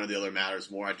 one or the other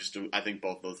matters more. I think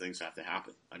both those things have to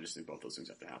happen. I just think both those things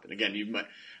have to happen. Again,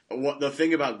 the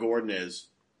thing about Gordon is,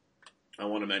 I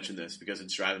want to mention this because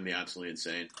it's driving me absolutely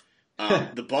insane.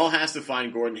 The ball has to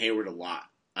find Gordon Hayward a lot.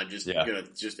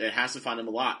 It has to find him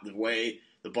a lot. The way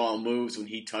the ball moves when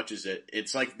he touches it,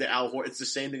 it's like it's the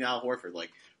same thing Al Horford.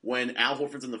 Like when Al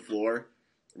Horford's on the floor,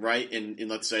 right? And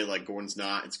let's say like Gordon's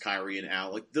not, it's Kyrie and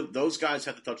Al. Like those guys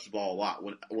have to touch the ball a lot.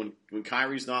 When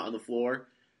Kyrie's not on the floor,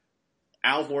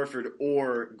 Al Horford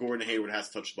or Gordon Hayward has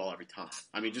to touch the ball every time.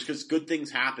 I mean, just because good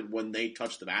things happen when they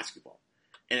touch the basketball,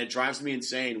 and it drives me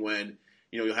insane when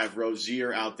you'll have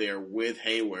Rozier out there with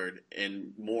Hayward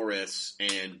and Morris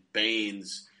and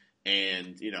Baines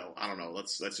and I don't know,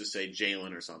 let's just say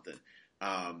Jalen or something.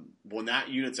 When that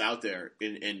unit's out there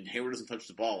and Hayward doesn't touch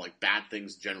the ball, like bad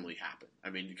things generally happen. I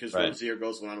mean, because right. Rozier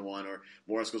goes 1-on-1 or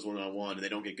Morris goes 1-on-1 and they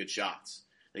don't get good shots.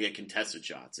 They get contested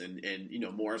shots. And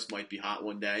Morris might be hot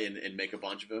one day and make a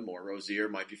bunch of them, or Rozier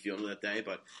might be feeling it that day.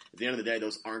 But at the end of the day,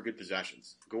 those aren't good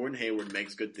possessions. Gordon Hayward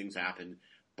makes good things happen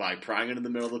by prying into the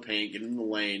middle of the paint, getting in the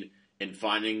lane, and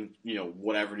finding,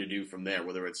 whatever to do from there,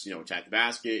 whether it's, attack the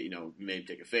basket, maybe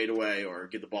take a fadeaway or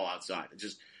get the ball outside. It's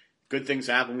just good things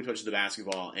happen when he touches the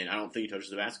basketball, and I don't think he touches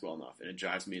the basketball enough, and it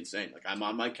drives me insane. Like, I'm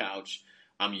on my couch,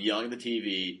 I'm yelling at the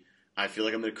TV, I feel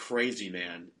like I'm a crazy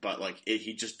man, but,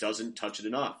 he just doesn't touch it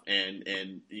enough.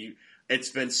 It's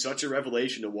been such a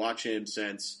revelation to watch him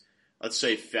since, let's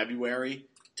say, February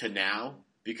to now,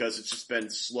 because it's just been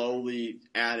slowly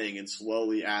adding and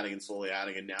slowly adding and slowly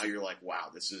adding, and now you're like, wow,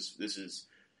 this is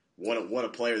what a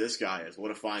player this guy is,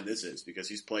 what a find this is, because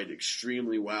he's played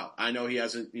extremely well. I know he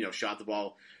hasn't, shot the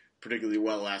ball particularly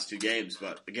well the last two games,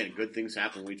 but again, good things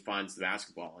happen when he finds the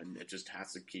basketball, and it just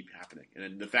has to keep happening.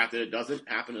 And the fact that it doesn't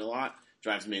happen a lot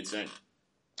drives me insane.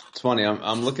 It's funny.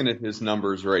 I'm looking at his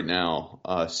numbers right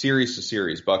now, series to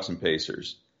series, Bucks and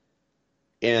Pacers.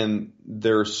 And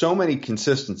there are so many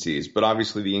consistencies, but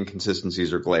obviously the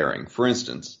inconsistencies are glaring. For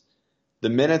instance, the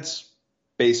minutes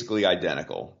basically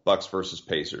identical, Bucks versus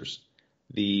Pacers.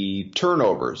 The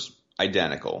turnovers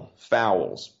identical,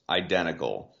 fouls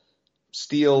identical,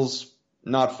 steals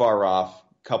not far off,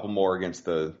 couple more against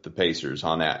the Pacers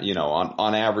on that,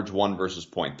 on average 1 versus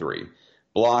 0.3.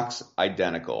 Blocks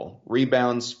identical,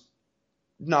 rebounds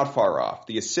not far off.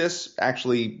 The assists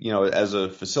actually, as a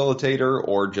facilitator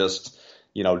or just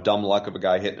dumb luck of a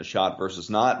guy hitting a shot versus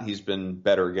not, he's been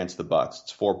better against the Bucks.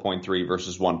 It's 4.3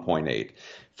 versus 1.8.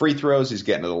 Free throws, he's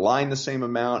getting to the line the same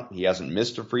amount. He hasn't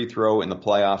missed a free throw in the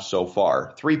playoffs so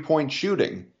far. 3-point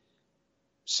shooting,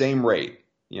 same rate,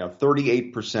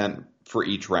 38% for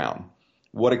each round.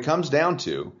 What it comes down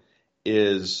to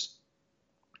is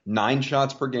 9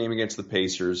 shots per game against the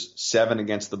Pacers, 7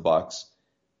 against the Bucks.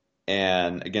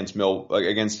 And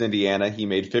against Indiana, he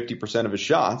made 50% of his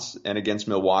shots, and against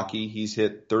Milwaukee, he's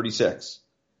hit 36.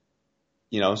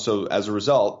 So as a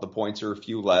result, the points are a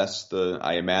few less.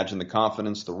 I imagine the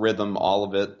confidence, the rhythm, all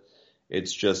of it.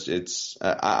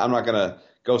 I'm not going to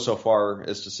go so far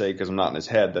as to say, because I'm not in his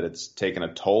head, that it's taken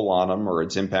a toll on him or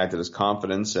it's impacted his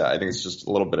confidence. I think it's just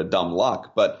a little bit of dumb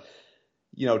luck. But,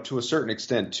 to a certain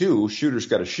extent, too, shooters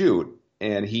got to shoot,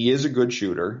 and he is a good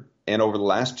shooter. And over the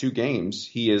last 2 games,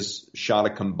 he has shot a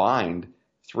combined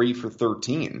 3 for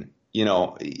 13.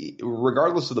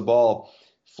 Regardless of the ball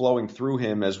flowing through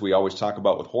him, as we always talk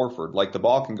about with Horford, like the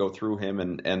ball can go through him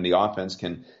and the offense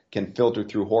can filter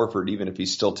through Horford, even if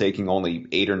he's still taking only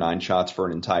 8 or 9 shots for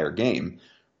an entire game.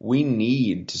 We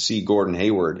need to see Gordon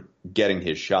Hayward getting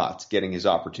his shots, getting his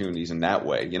opportunities in that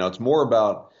way. It's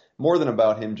more than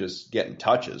about him just getting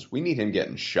touches. We need him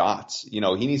getting shots. He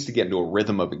needs to get into a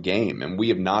rhythm of a game, and we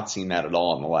have not seen that at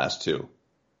all in the last 2.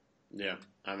 Yeah,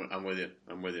 I'm with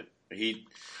you. He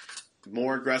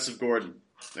more aggressive Gordon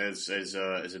is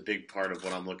a big part of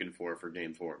what I'm looking for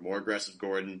Game 4. More aggressive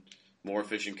Gordon, more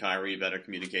efficient Kyrie, better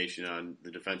communication on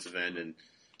the defensive end, and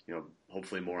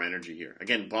hopefully more energy here.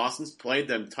 Again, Boston's played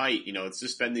them tight. It's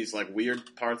just been these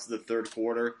weird parts of the third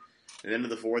quarter and into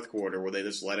the fourth quarter where they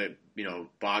just let it,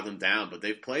 bog them down. But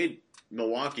they've played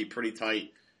Milwaukee pretty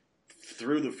tight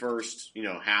through the first,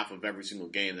 half of every single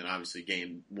game. Then obviously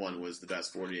game 1 was the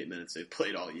best 48 minutes they've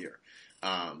played all year.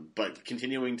 But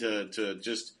continuing to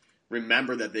just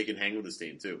remember that they can hang with this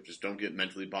team too. Just don't get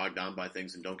mentally bogged down by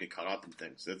things and don't get caught up in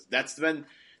things. That's been,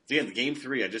 again, the game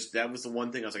 3. That was the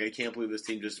one thing I was like, I can't believe this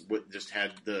team just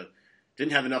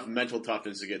didn't have enough mental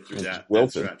toughness to get through that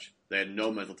stretch. They had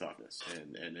no mental toughness,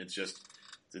 and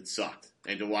it sucked.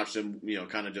 And to watch them,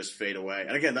 kind of just fade away.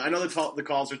 And again, I know the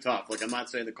calls are tough. I'm not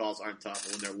saying the calls aren't tough,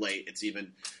 but when they're late, it's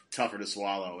even tougher to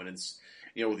swallow. And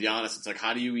with Giannis, it's like,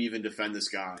 how do you even defend this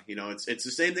guy? It's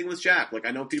the same thing with Shaq. Like,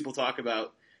 I know people talk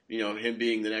about, him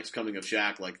being the next coming of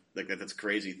Shaq, like that's a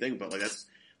crazy thing, but like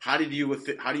how do you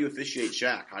officiate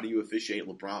Shaq? How do you officiate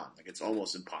LeBron? Like, it's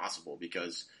almost impossible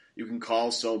because you can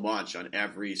call so much on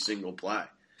every single play,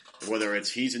 whether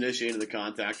it's he's initiating the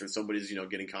contact or somebody's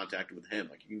getting contacted with him.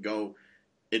 Like, you can go,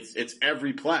 it's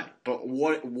every play. But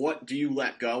what do you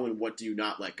let go and what do you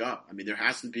not let go? I mean, there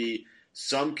has to be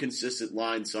some consistent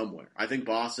line somewhere. I think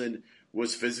Boston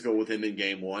was physical with him in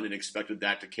game 1 and expected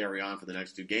that to carry on for the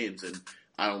next 2 games, and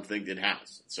I don't think it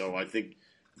has. So I think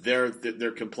their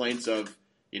complaints of,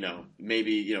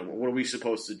 maybe, what are we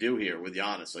supposed to do here with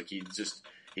Giannis? Like, he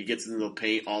gets into the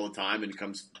paint all the time and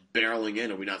comes barreling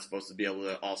in. Are we not supposed to be able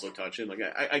to also touch him? Like,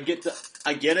 I get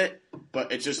it,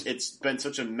 but it's been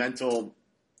such a mental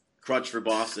crutch for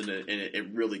Boston, and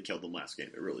it really killed them last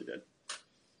game. It really did.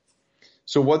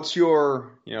 So what's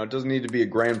your, it doesn't need to be a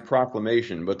grand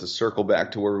proclamation, but to circle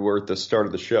back to where we were at the start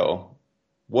of the show,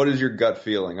 what is your gut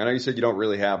feeling? I know you said you don't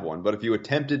really have one, but if you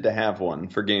attempted to have one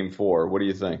for Game 4, what do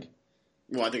you think?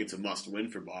 Well, I think it's a must-win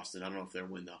for Boston. I don't know if they'll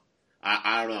win, though.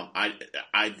 I don't know.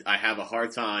 I have a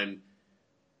hard time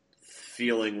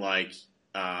feeling like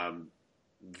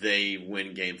they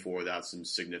win Game 4 without some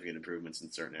significant improvements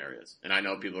in certain areas. And I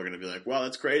know people are going to be like, well,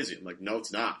 that's crazy. I'm like, no,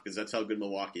 it's not, because that's how good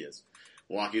Milwaukee is.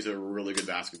 Milwaukee's a really good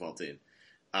basketball team.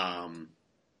 And,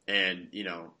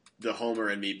 the homer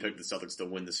in me picked the Celtics to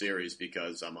win the series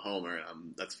because I'm a homer,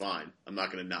 and that's fine. I'm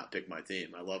not going to not pick my team.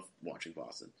 I love watching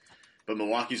Boston. But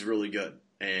Milwaukee's really good.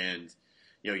 And,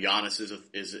 Giannis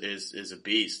is a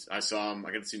beast. I got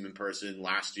to see him in person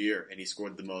last year, and he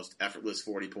scored the most effortless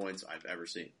 40 points I've ever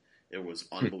seen. It was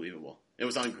unbelievable. It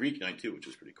was on Greek night, too, which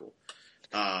was pretty cool.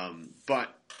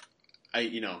 But,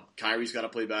 Kyrie's got to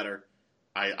play better.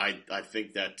 I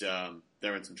think that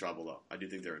they're in some trouble, though. I do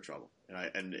think they're in trouble.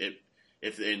 And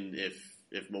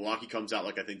if Milwaukee comes out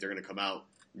like I think they're going to come out,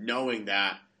 knowing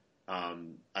that,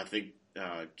 I think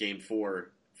Game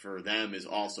 4 for them is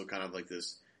also kind of like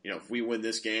this. If we win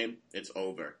this game, it's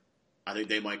over. I think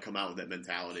they might come out with that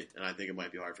mentality, and I think it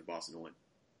might be hard for Boston to win.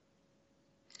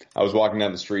 I was walking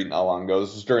down the street not long ago.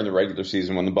 This was during the regular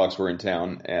season when the Bucks were in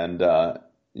town, and I'm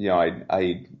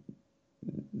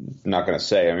not going to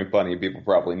say. I mean, plenty of people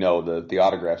probably know the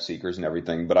autograph seekers and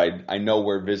everything, but I know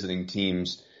where visiting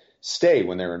teams stay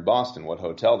when they're in Boston, what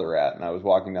hotel they're at. And I was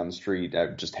walking down the street. I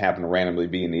just happened to randomly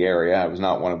be in the area. I was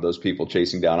not one of those people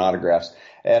chasing down autographs.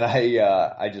 And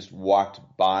I just walked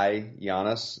by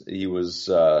Giannis. He was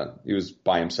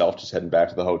by himself, just heading back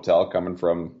to the hotel, coming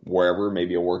from wherever,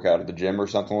 maybe a workout at the gym or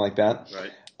something like that.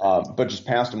 Right. But just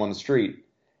passed him on the street,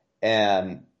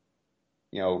 and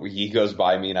he goes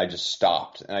by me, and I just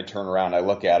stopped, and I turn around, I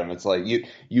look at him. It's like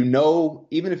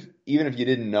even if you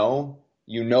didn't know,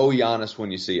 Giannis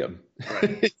when you see him.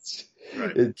 Right.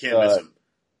 Right. Can't miss him.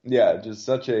 Yeah, just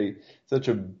such a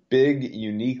big,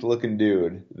 unique looking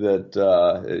dude that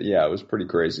it was pretty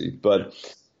crazy. But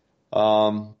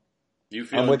you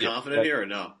feeling confident here or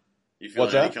no? You feel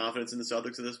any confidence in the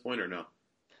Celtics at this point or no?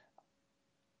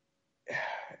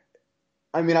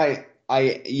 I mean,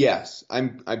 yes,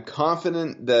 I'm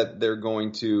confident that they're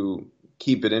going to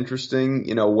keep it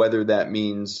interesting. Whether that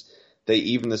means they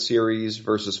even the series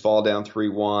versus fall down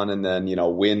 3-1 and then,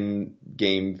 win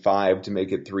Game 5 to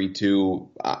make it 3-2.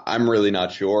 I'm really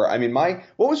not sure. I mean,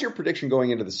 what was your prediction going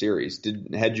into the series?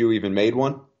 Had you even made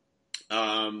one?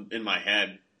 In my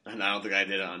head, and I don't think I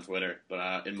did it on Twitter,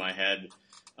 but in my head,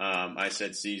 I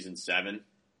said season 7.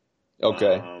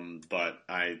 Okay. But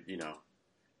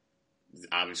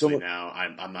obviously now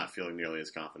I'm not feeling nearly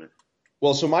as confident.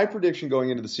 Well, so my prediction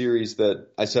going into the series that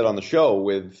I said on the show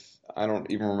with, I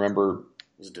don't even remember.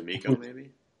 Was it D'Amico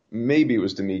maybe? Maybe it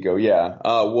was D'Amico, yeah.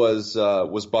 Was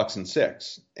Bucks in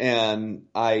 6. And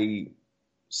I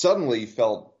suddenly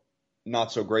felt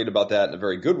not so great about that in a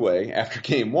very good way after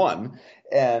Game 1.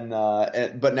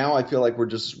 But now I feel like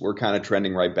we're kind of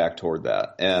trending right back toward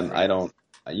that. And I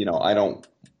don't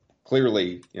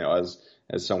clearly, as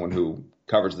someone who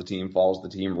covers the team, follows the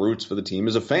team, roots for the team,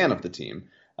 is a fan of the team.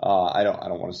 I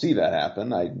don't want to see that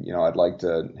happen. I'd like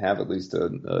to have at least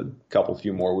a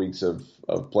few more weeks of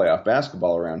playoff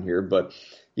basketball around here. But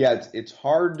yeah, it's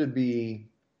hard to be.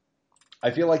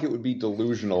 I feel like it would be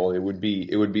delusional. It would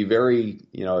be very,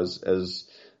 as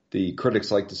the critics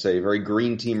like to say, very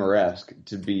green teamer-esque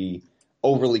to be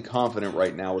overly confident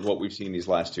right now with what we've seen these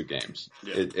last 2 games.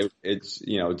 Yeah.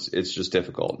 It's just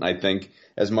difficult. And I think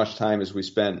as much time as we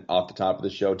spent off the top of the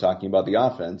show talking about the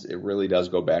offense, it really does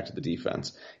go back to the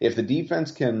defense. If the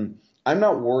defense I'm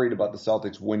not worried about the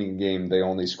Celtics winning a game. They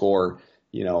only score,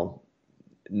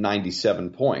 97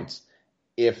 points.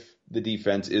 If the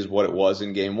defense is what it was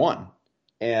in game one.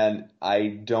 And I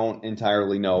don't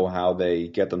entirely know how they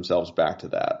get themselves back to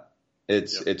that.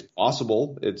 It's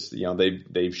possible. It's,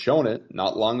 they've shown it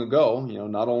not long ago,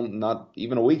 not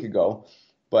even a week ago,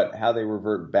 but how they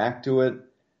revert back to it,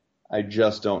 I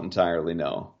just don't entirely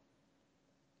know.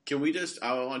 Can we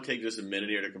I want to take just a minute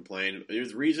here to complain.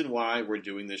 There's a reason why we're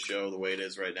doing this show the way it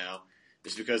is right now.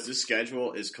 It's because this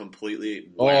schedule is completely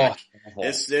whack.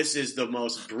 This is the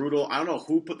most brutal. I don't know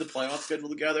who put the playoff schedule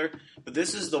together, but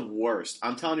this is the worst.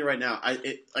 I'm telling you right now.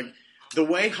 The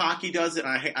way hockey does it,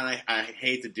 and I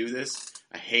hate to do this.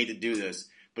 I hate to do this,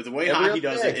 but the way hockey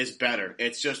does it is better.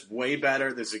 It's just way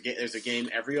better. There's a game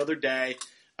every other day.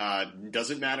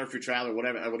 Doesn't matter if you're traveling,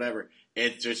 whatever.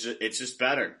 It's just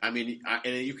better. I mean,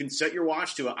 and you can set your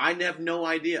watch to it. I have no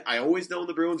idea. I always know when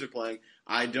the Bruins are playing.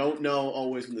 I don't know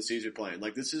always when the Seas are playing.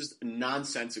 Like, this is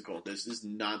nonsensical. This is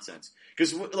nonsense.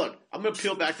 Because, look, I'm going to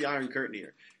peel back the Iron Curtain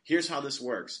here. Here's how this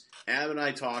works. Adam and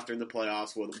I talked during the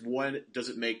playoffs. When does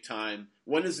it make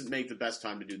the best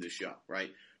time to do this show,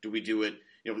 right? Do we do it,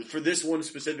 for this one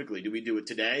specifically, do we do it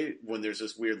today when there's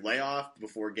this weird layoff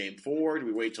before Game 4? Do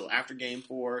we wait till after Game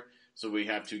 4 so we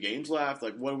have 2 games left?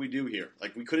 Like, what do we do here?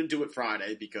 Like, we couldn't do it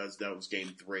Friday because that was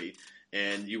Game 3.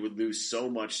 And you would lose so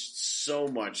much,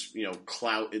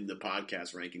 clout in the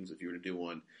podcast rankings if you were to do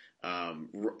one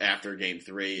after Game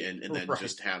 3 and then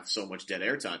just have so much dead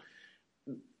airtime.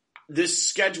 This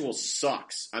schedule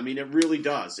sucks. I mean, it really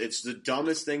does. It's the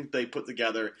dumbest thing they put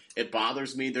together. It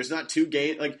bothers me. There's not 2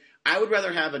 games. Like, I would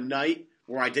rather have a night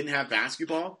where I didn't have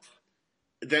basketball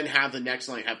than have the next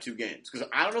night have 2 games. Because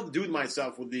I don't know what to do with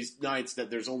myself with these nights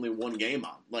that there's only 1 game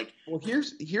on. Like, well,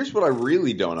 here's what I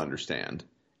really don't understand.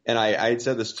 And I had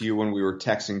said this to you when we were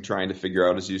texting trying to figure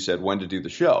out, as you said, when to do the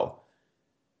show.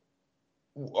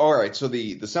 All right, so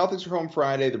the Celtics are home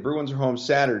Friday, the Bruins are home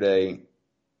Saturday.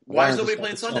 Why is nobody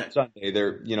playing Sunday? The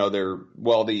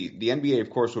NBA, of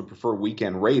course, would prefer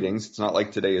weekend ratings. It's not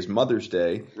like today is Mother's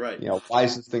Day. Right. Why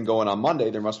is this thing going on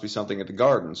Monday? There must be something at the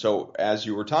Garden. So as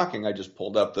you were talking, I just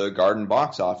pulled up the Garden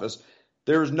box office.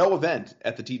 There is no event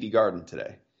at the TD Garden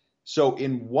today. So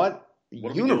in what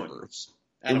universe?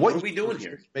 Adam, what are we doing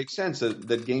here? It makes sense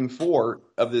that Game 4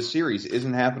 of this series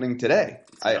isn't happening today.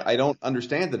 I don't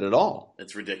understand it at all.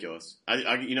 It's ridiculous.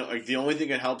 The only thing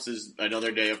that helps is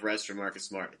another day of rest for Marcus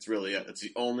Smart. It's really it. It's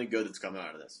the only good that's coming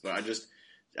out of this. But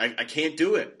I can't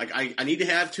do it. Like, I need to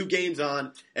have 2 games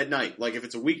on at night. Like, if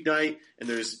it's a weeknight and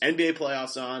there's NBA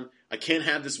playoffs on, I can't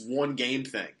have this 1 game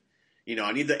thing.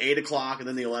 I need the 8 o'clock and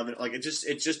then the 11. Like, it's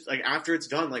just like after it's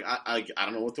done, like I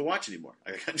don't know what to watch anymore.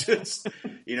 Because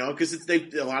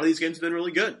a lot of these games have been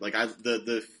really good. Like,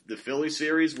 the Philly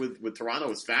series with Toronto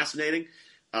was fascinating.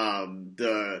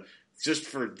 Just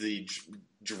for the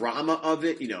drama of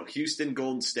it, Houston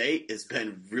Golden State has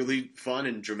been really fun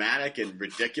and dramatic and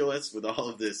ridiculous with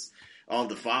all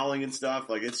the fouling and stuff.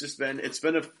 Like, it's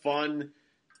been a fun.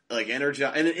 Like, energy,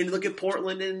 and look at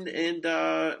Portland and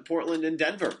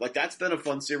Denver. Like, that's been a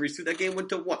fun series too. That game went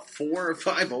to 4 or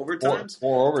 5 overtimes.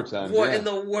 4 overtimes. What in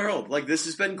the world? Like, this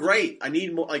has been great. I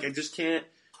need more. Like, I just can't.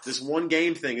 This 1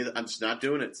 game thing. I'm just not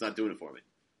doing it. It's not doing it for me.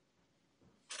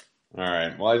 All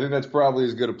right. Well, I think that's probably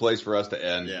as good a place for us to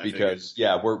end because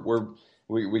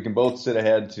we can both sit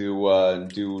ahead to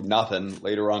do nothing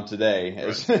later on today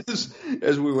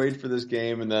as we wait for this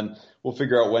game, and then we'll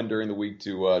figure out when during the week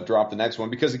to drop the next one.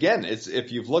 Because again,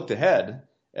 if you've looked ahead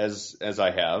as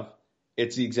I have,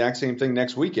 it's the exact same thing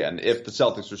next weekend. If the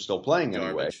Celtics are still playing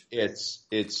anyway,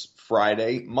 it's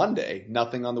Friday, Monday,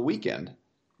 nothing on the weekend.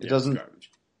 It doesn't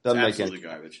make any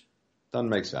garbage. Doesn't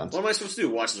make sense. What am I supposed to do?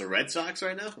 Watch the Red Sox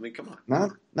right now? I mean, come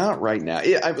on. Not right now.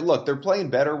 Look, they're playing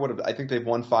better. I think they've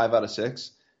won 5 out of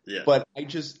 6. Yeah. But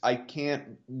I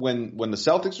can't when the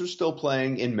Celtics are still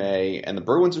playing in May and the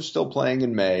Bruins are still playing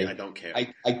in May. I don't care.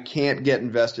 I can't get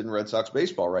invested in Red Sox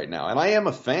baseball right now. And I am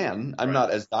a fan. I'm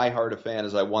not as diehard a fan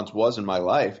as I once was in my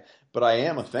life, but I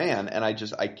am a fan, and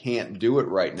I can't do it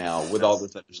right now with all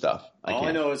this other stuff.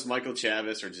 I know is Michael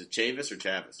Chavis, or is it Chavis or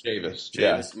Chavis? Chavis.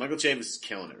 Yeah. Michael Chavis is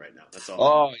killing it right now. That's all.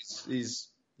 Oh, he's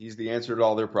the answer to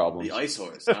all their problems. The ice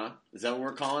horse, huh? Is that what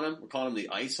we're calling him? We're calling him the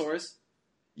ice horse?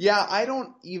 Yeah, I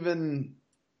don't even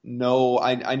know.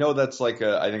 I know that's I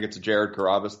think it's a Jared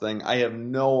Carrabis thing. I have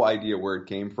no idea where it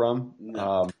came from.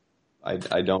 No. I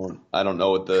don't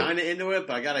know what the kind of into it,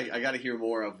 but I gotta hear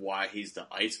more of why he's the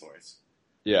ice horse.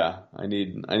 Yeah, I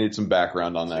need some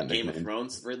background on that. Game of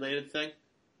Thrones related thing?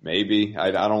 Maybe.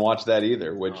 I don't watch that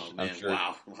either. Which I'm sure.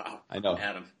 Wow. I know.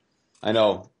 Adam. I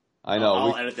know.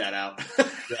 I'll edit that out.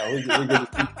 Yeah,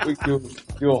 we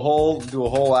do a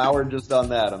whole hour just on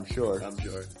that. I'm sure. I'm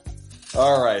sure.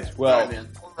 All right. Well, all right, man.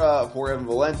 For Evan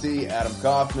Valenti, Adam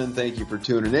Kaufman, thank you for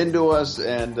tuning in to us,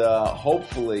 and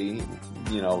hopefully,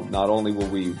 not only will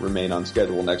we remain on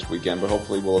schedule next weekend, but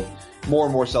hopefully we'll have more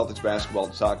and more Celtics basketball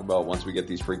to talk about once we get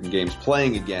these freaking games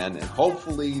playing again, and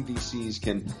hopefully the C's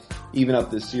can even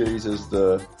up this series as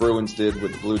the Bruins did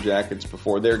with the Blue Jackets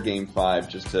before their Game 5,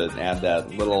 just to add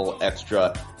that little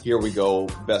extra, here we go,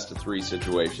 best of 3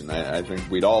 situation. I think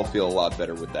we'd all feel a lot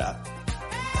better with that.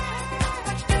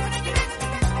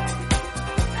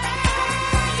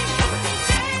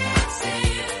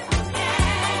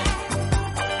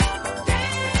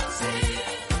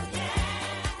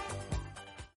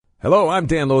 Hello, I'm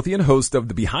Dan Lothian, host of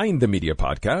the Behind the Media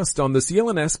podcast on the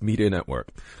CLNS Media Network.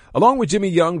 Along with Jimmy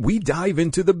Young, we dive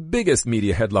into the biggest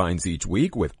media headlines each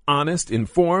week with honest,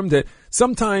 informed, and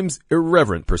sometimes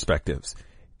irreverent perspectives.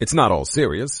 It's not all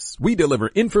serious. We deliver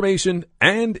information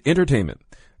and entertainment.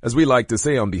 As we like to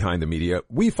say on Behind the Media,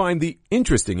 we find the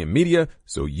interesting in media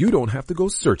so you don't have to go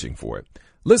searching for it.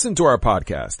 Listen to our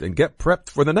podcast and get prepped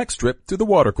for the next trip to the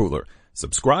water cooler.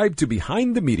 Subscribe to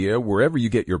Behind the Media wherever you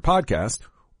get your podcast,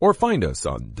 or find us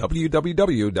on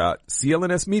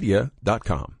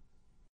www.clnsmedia.com.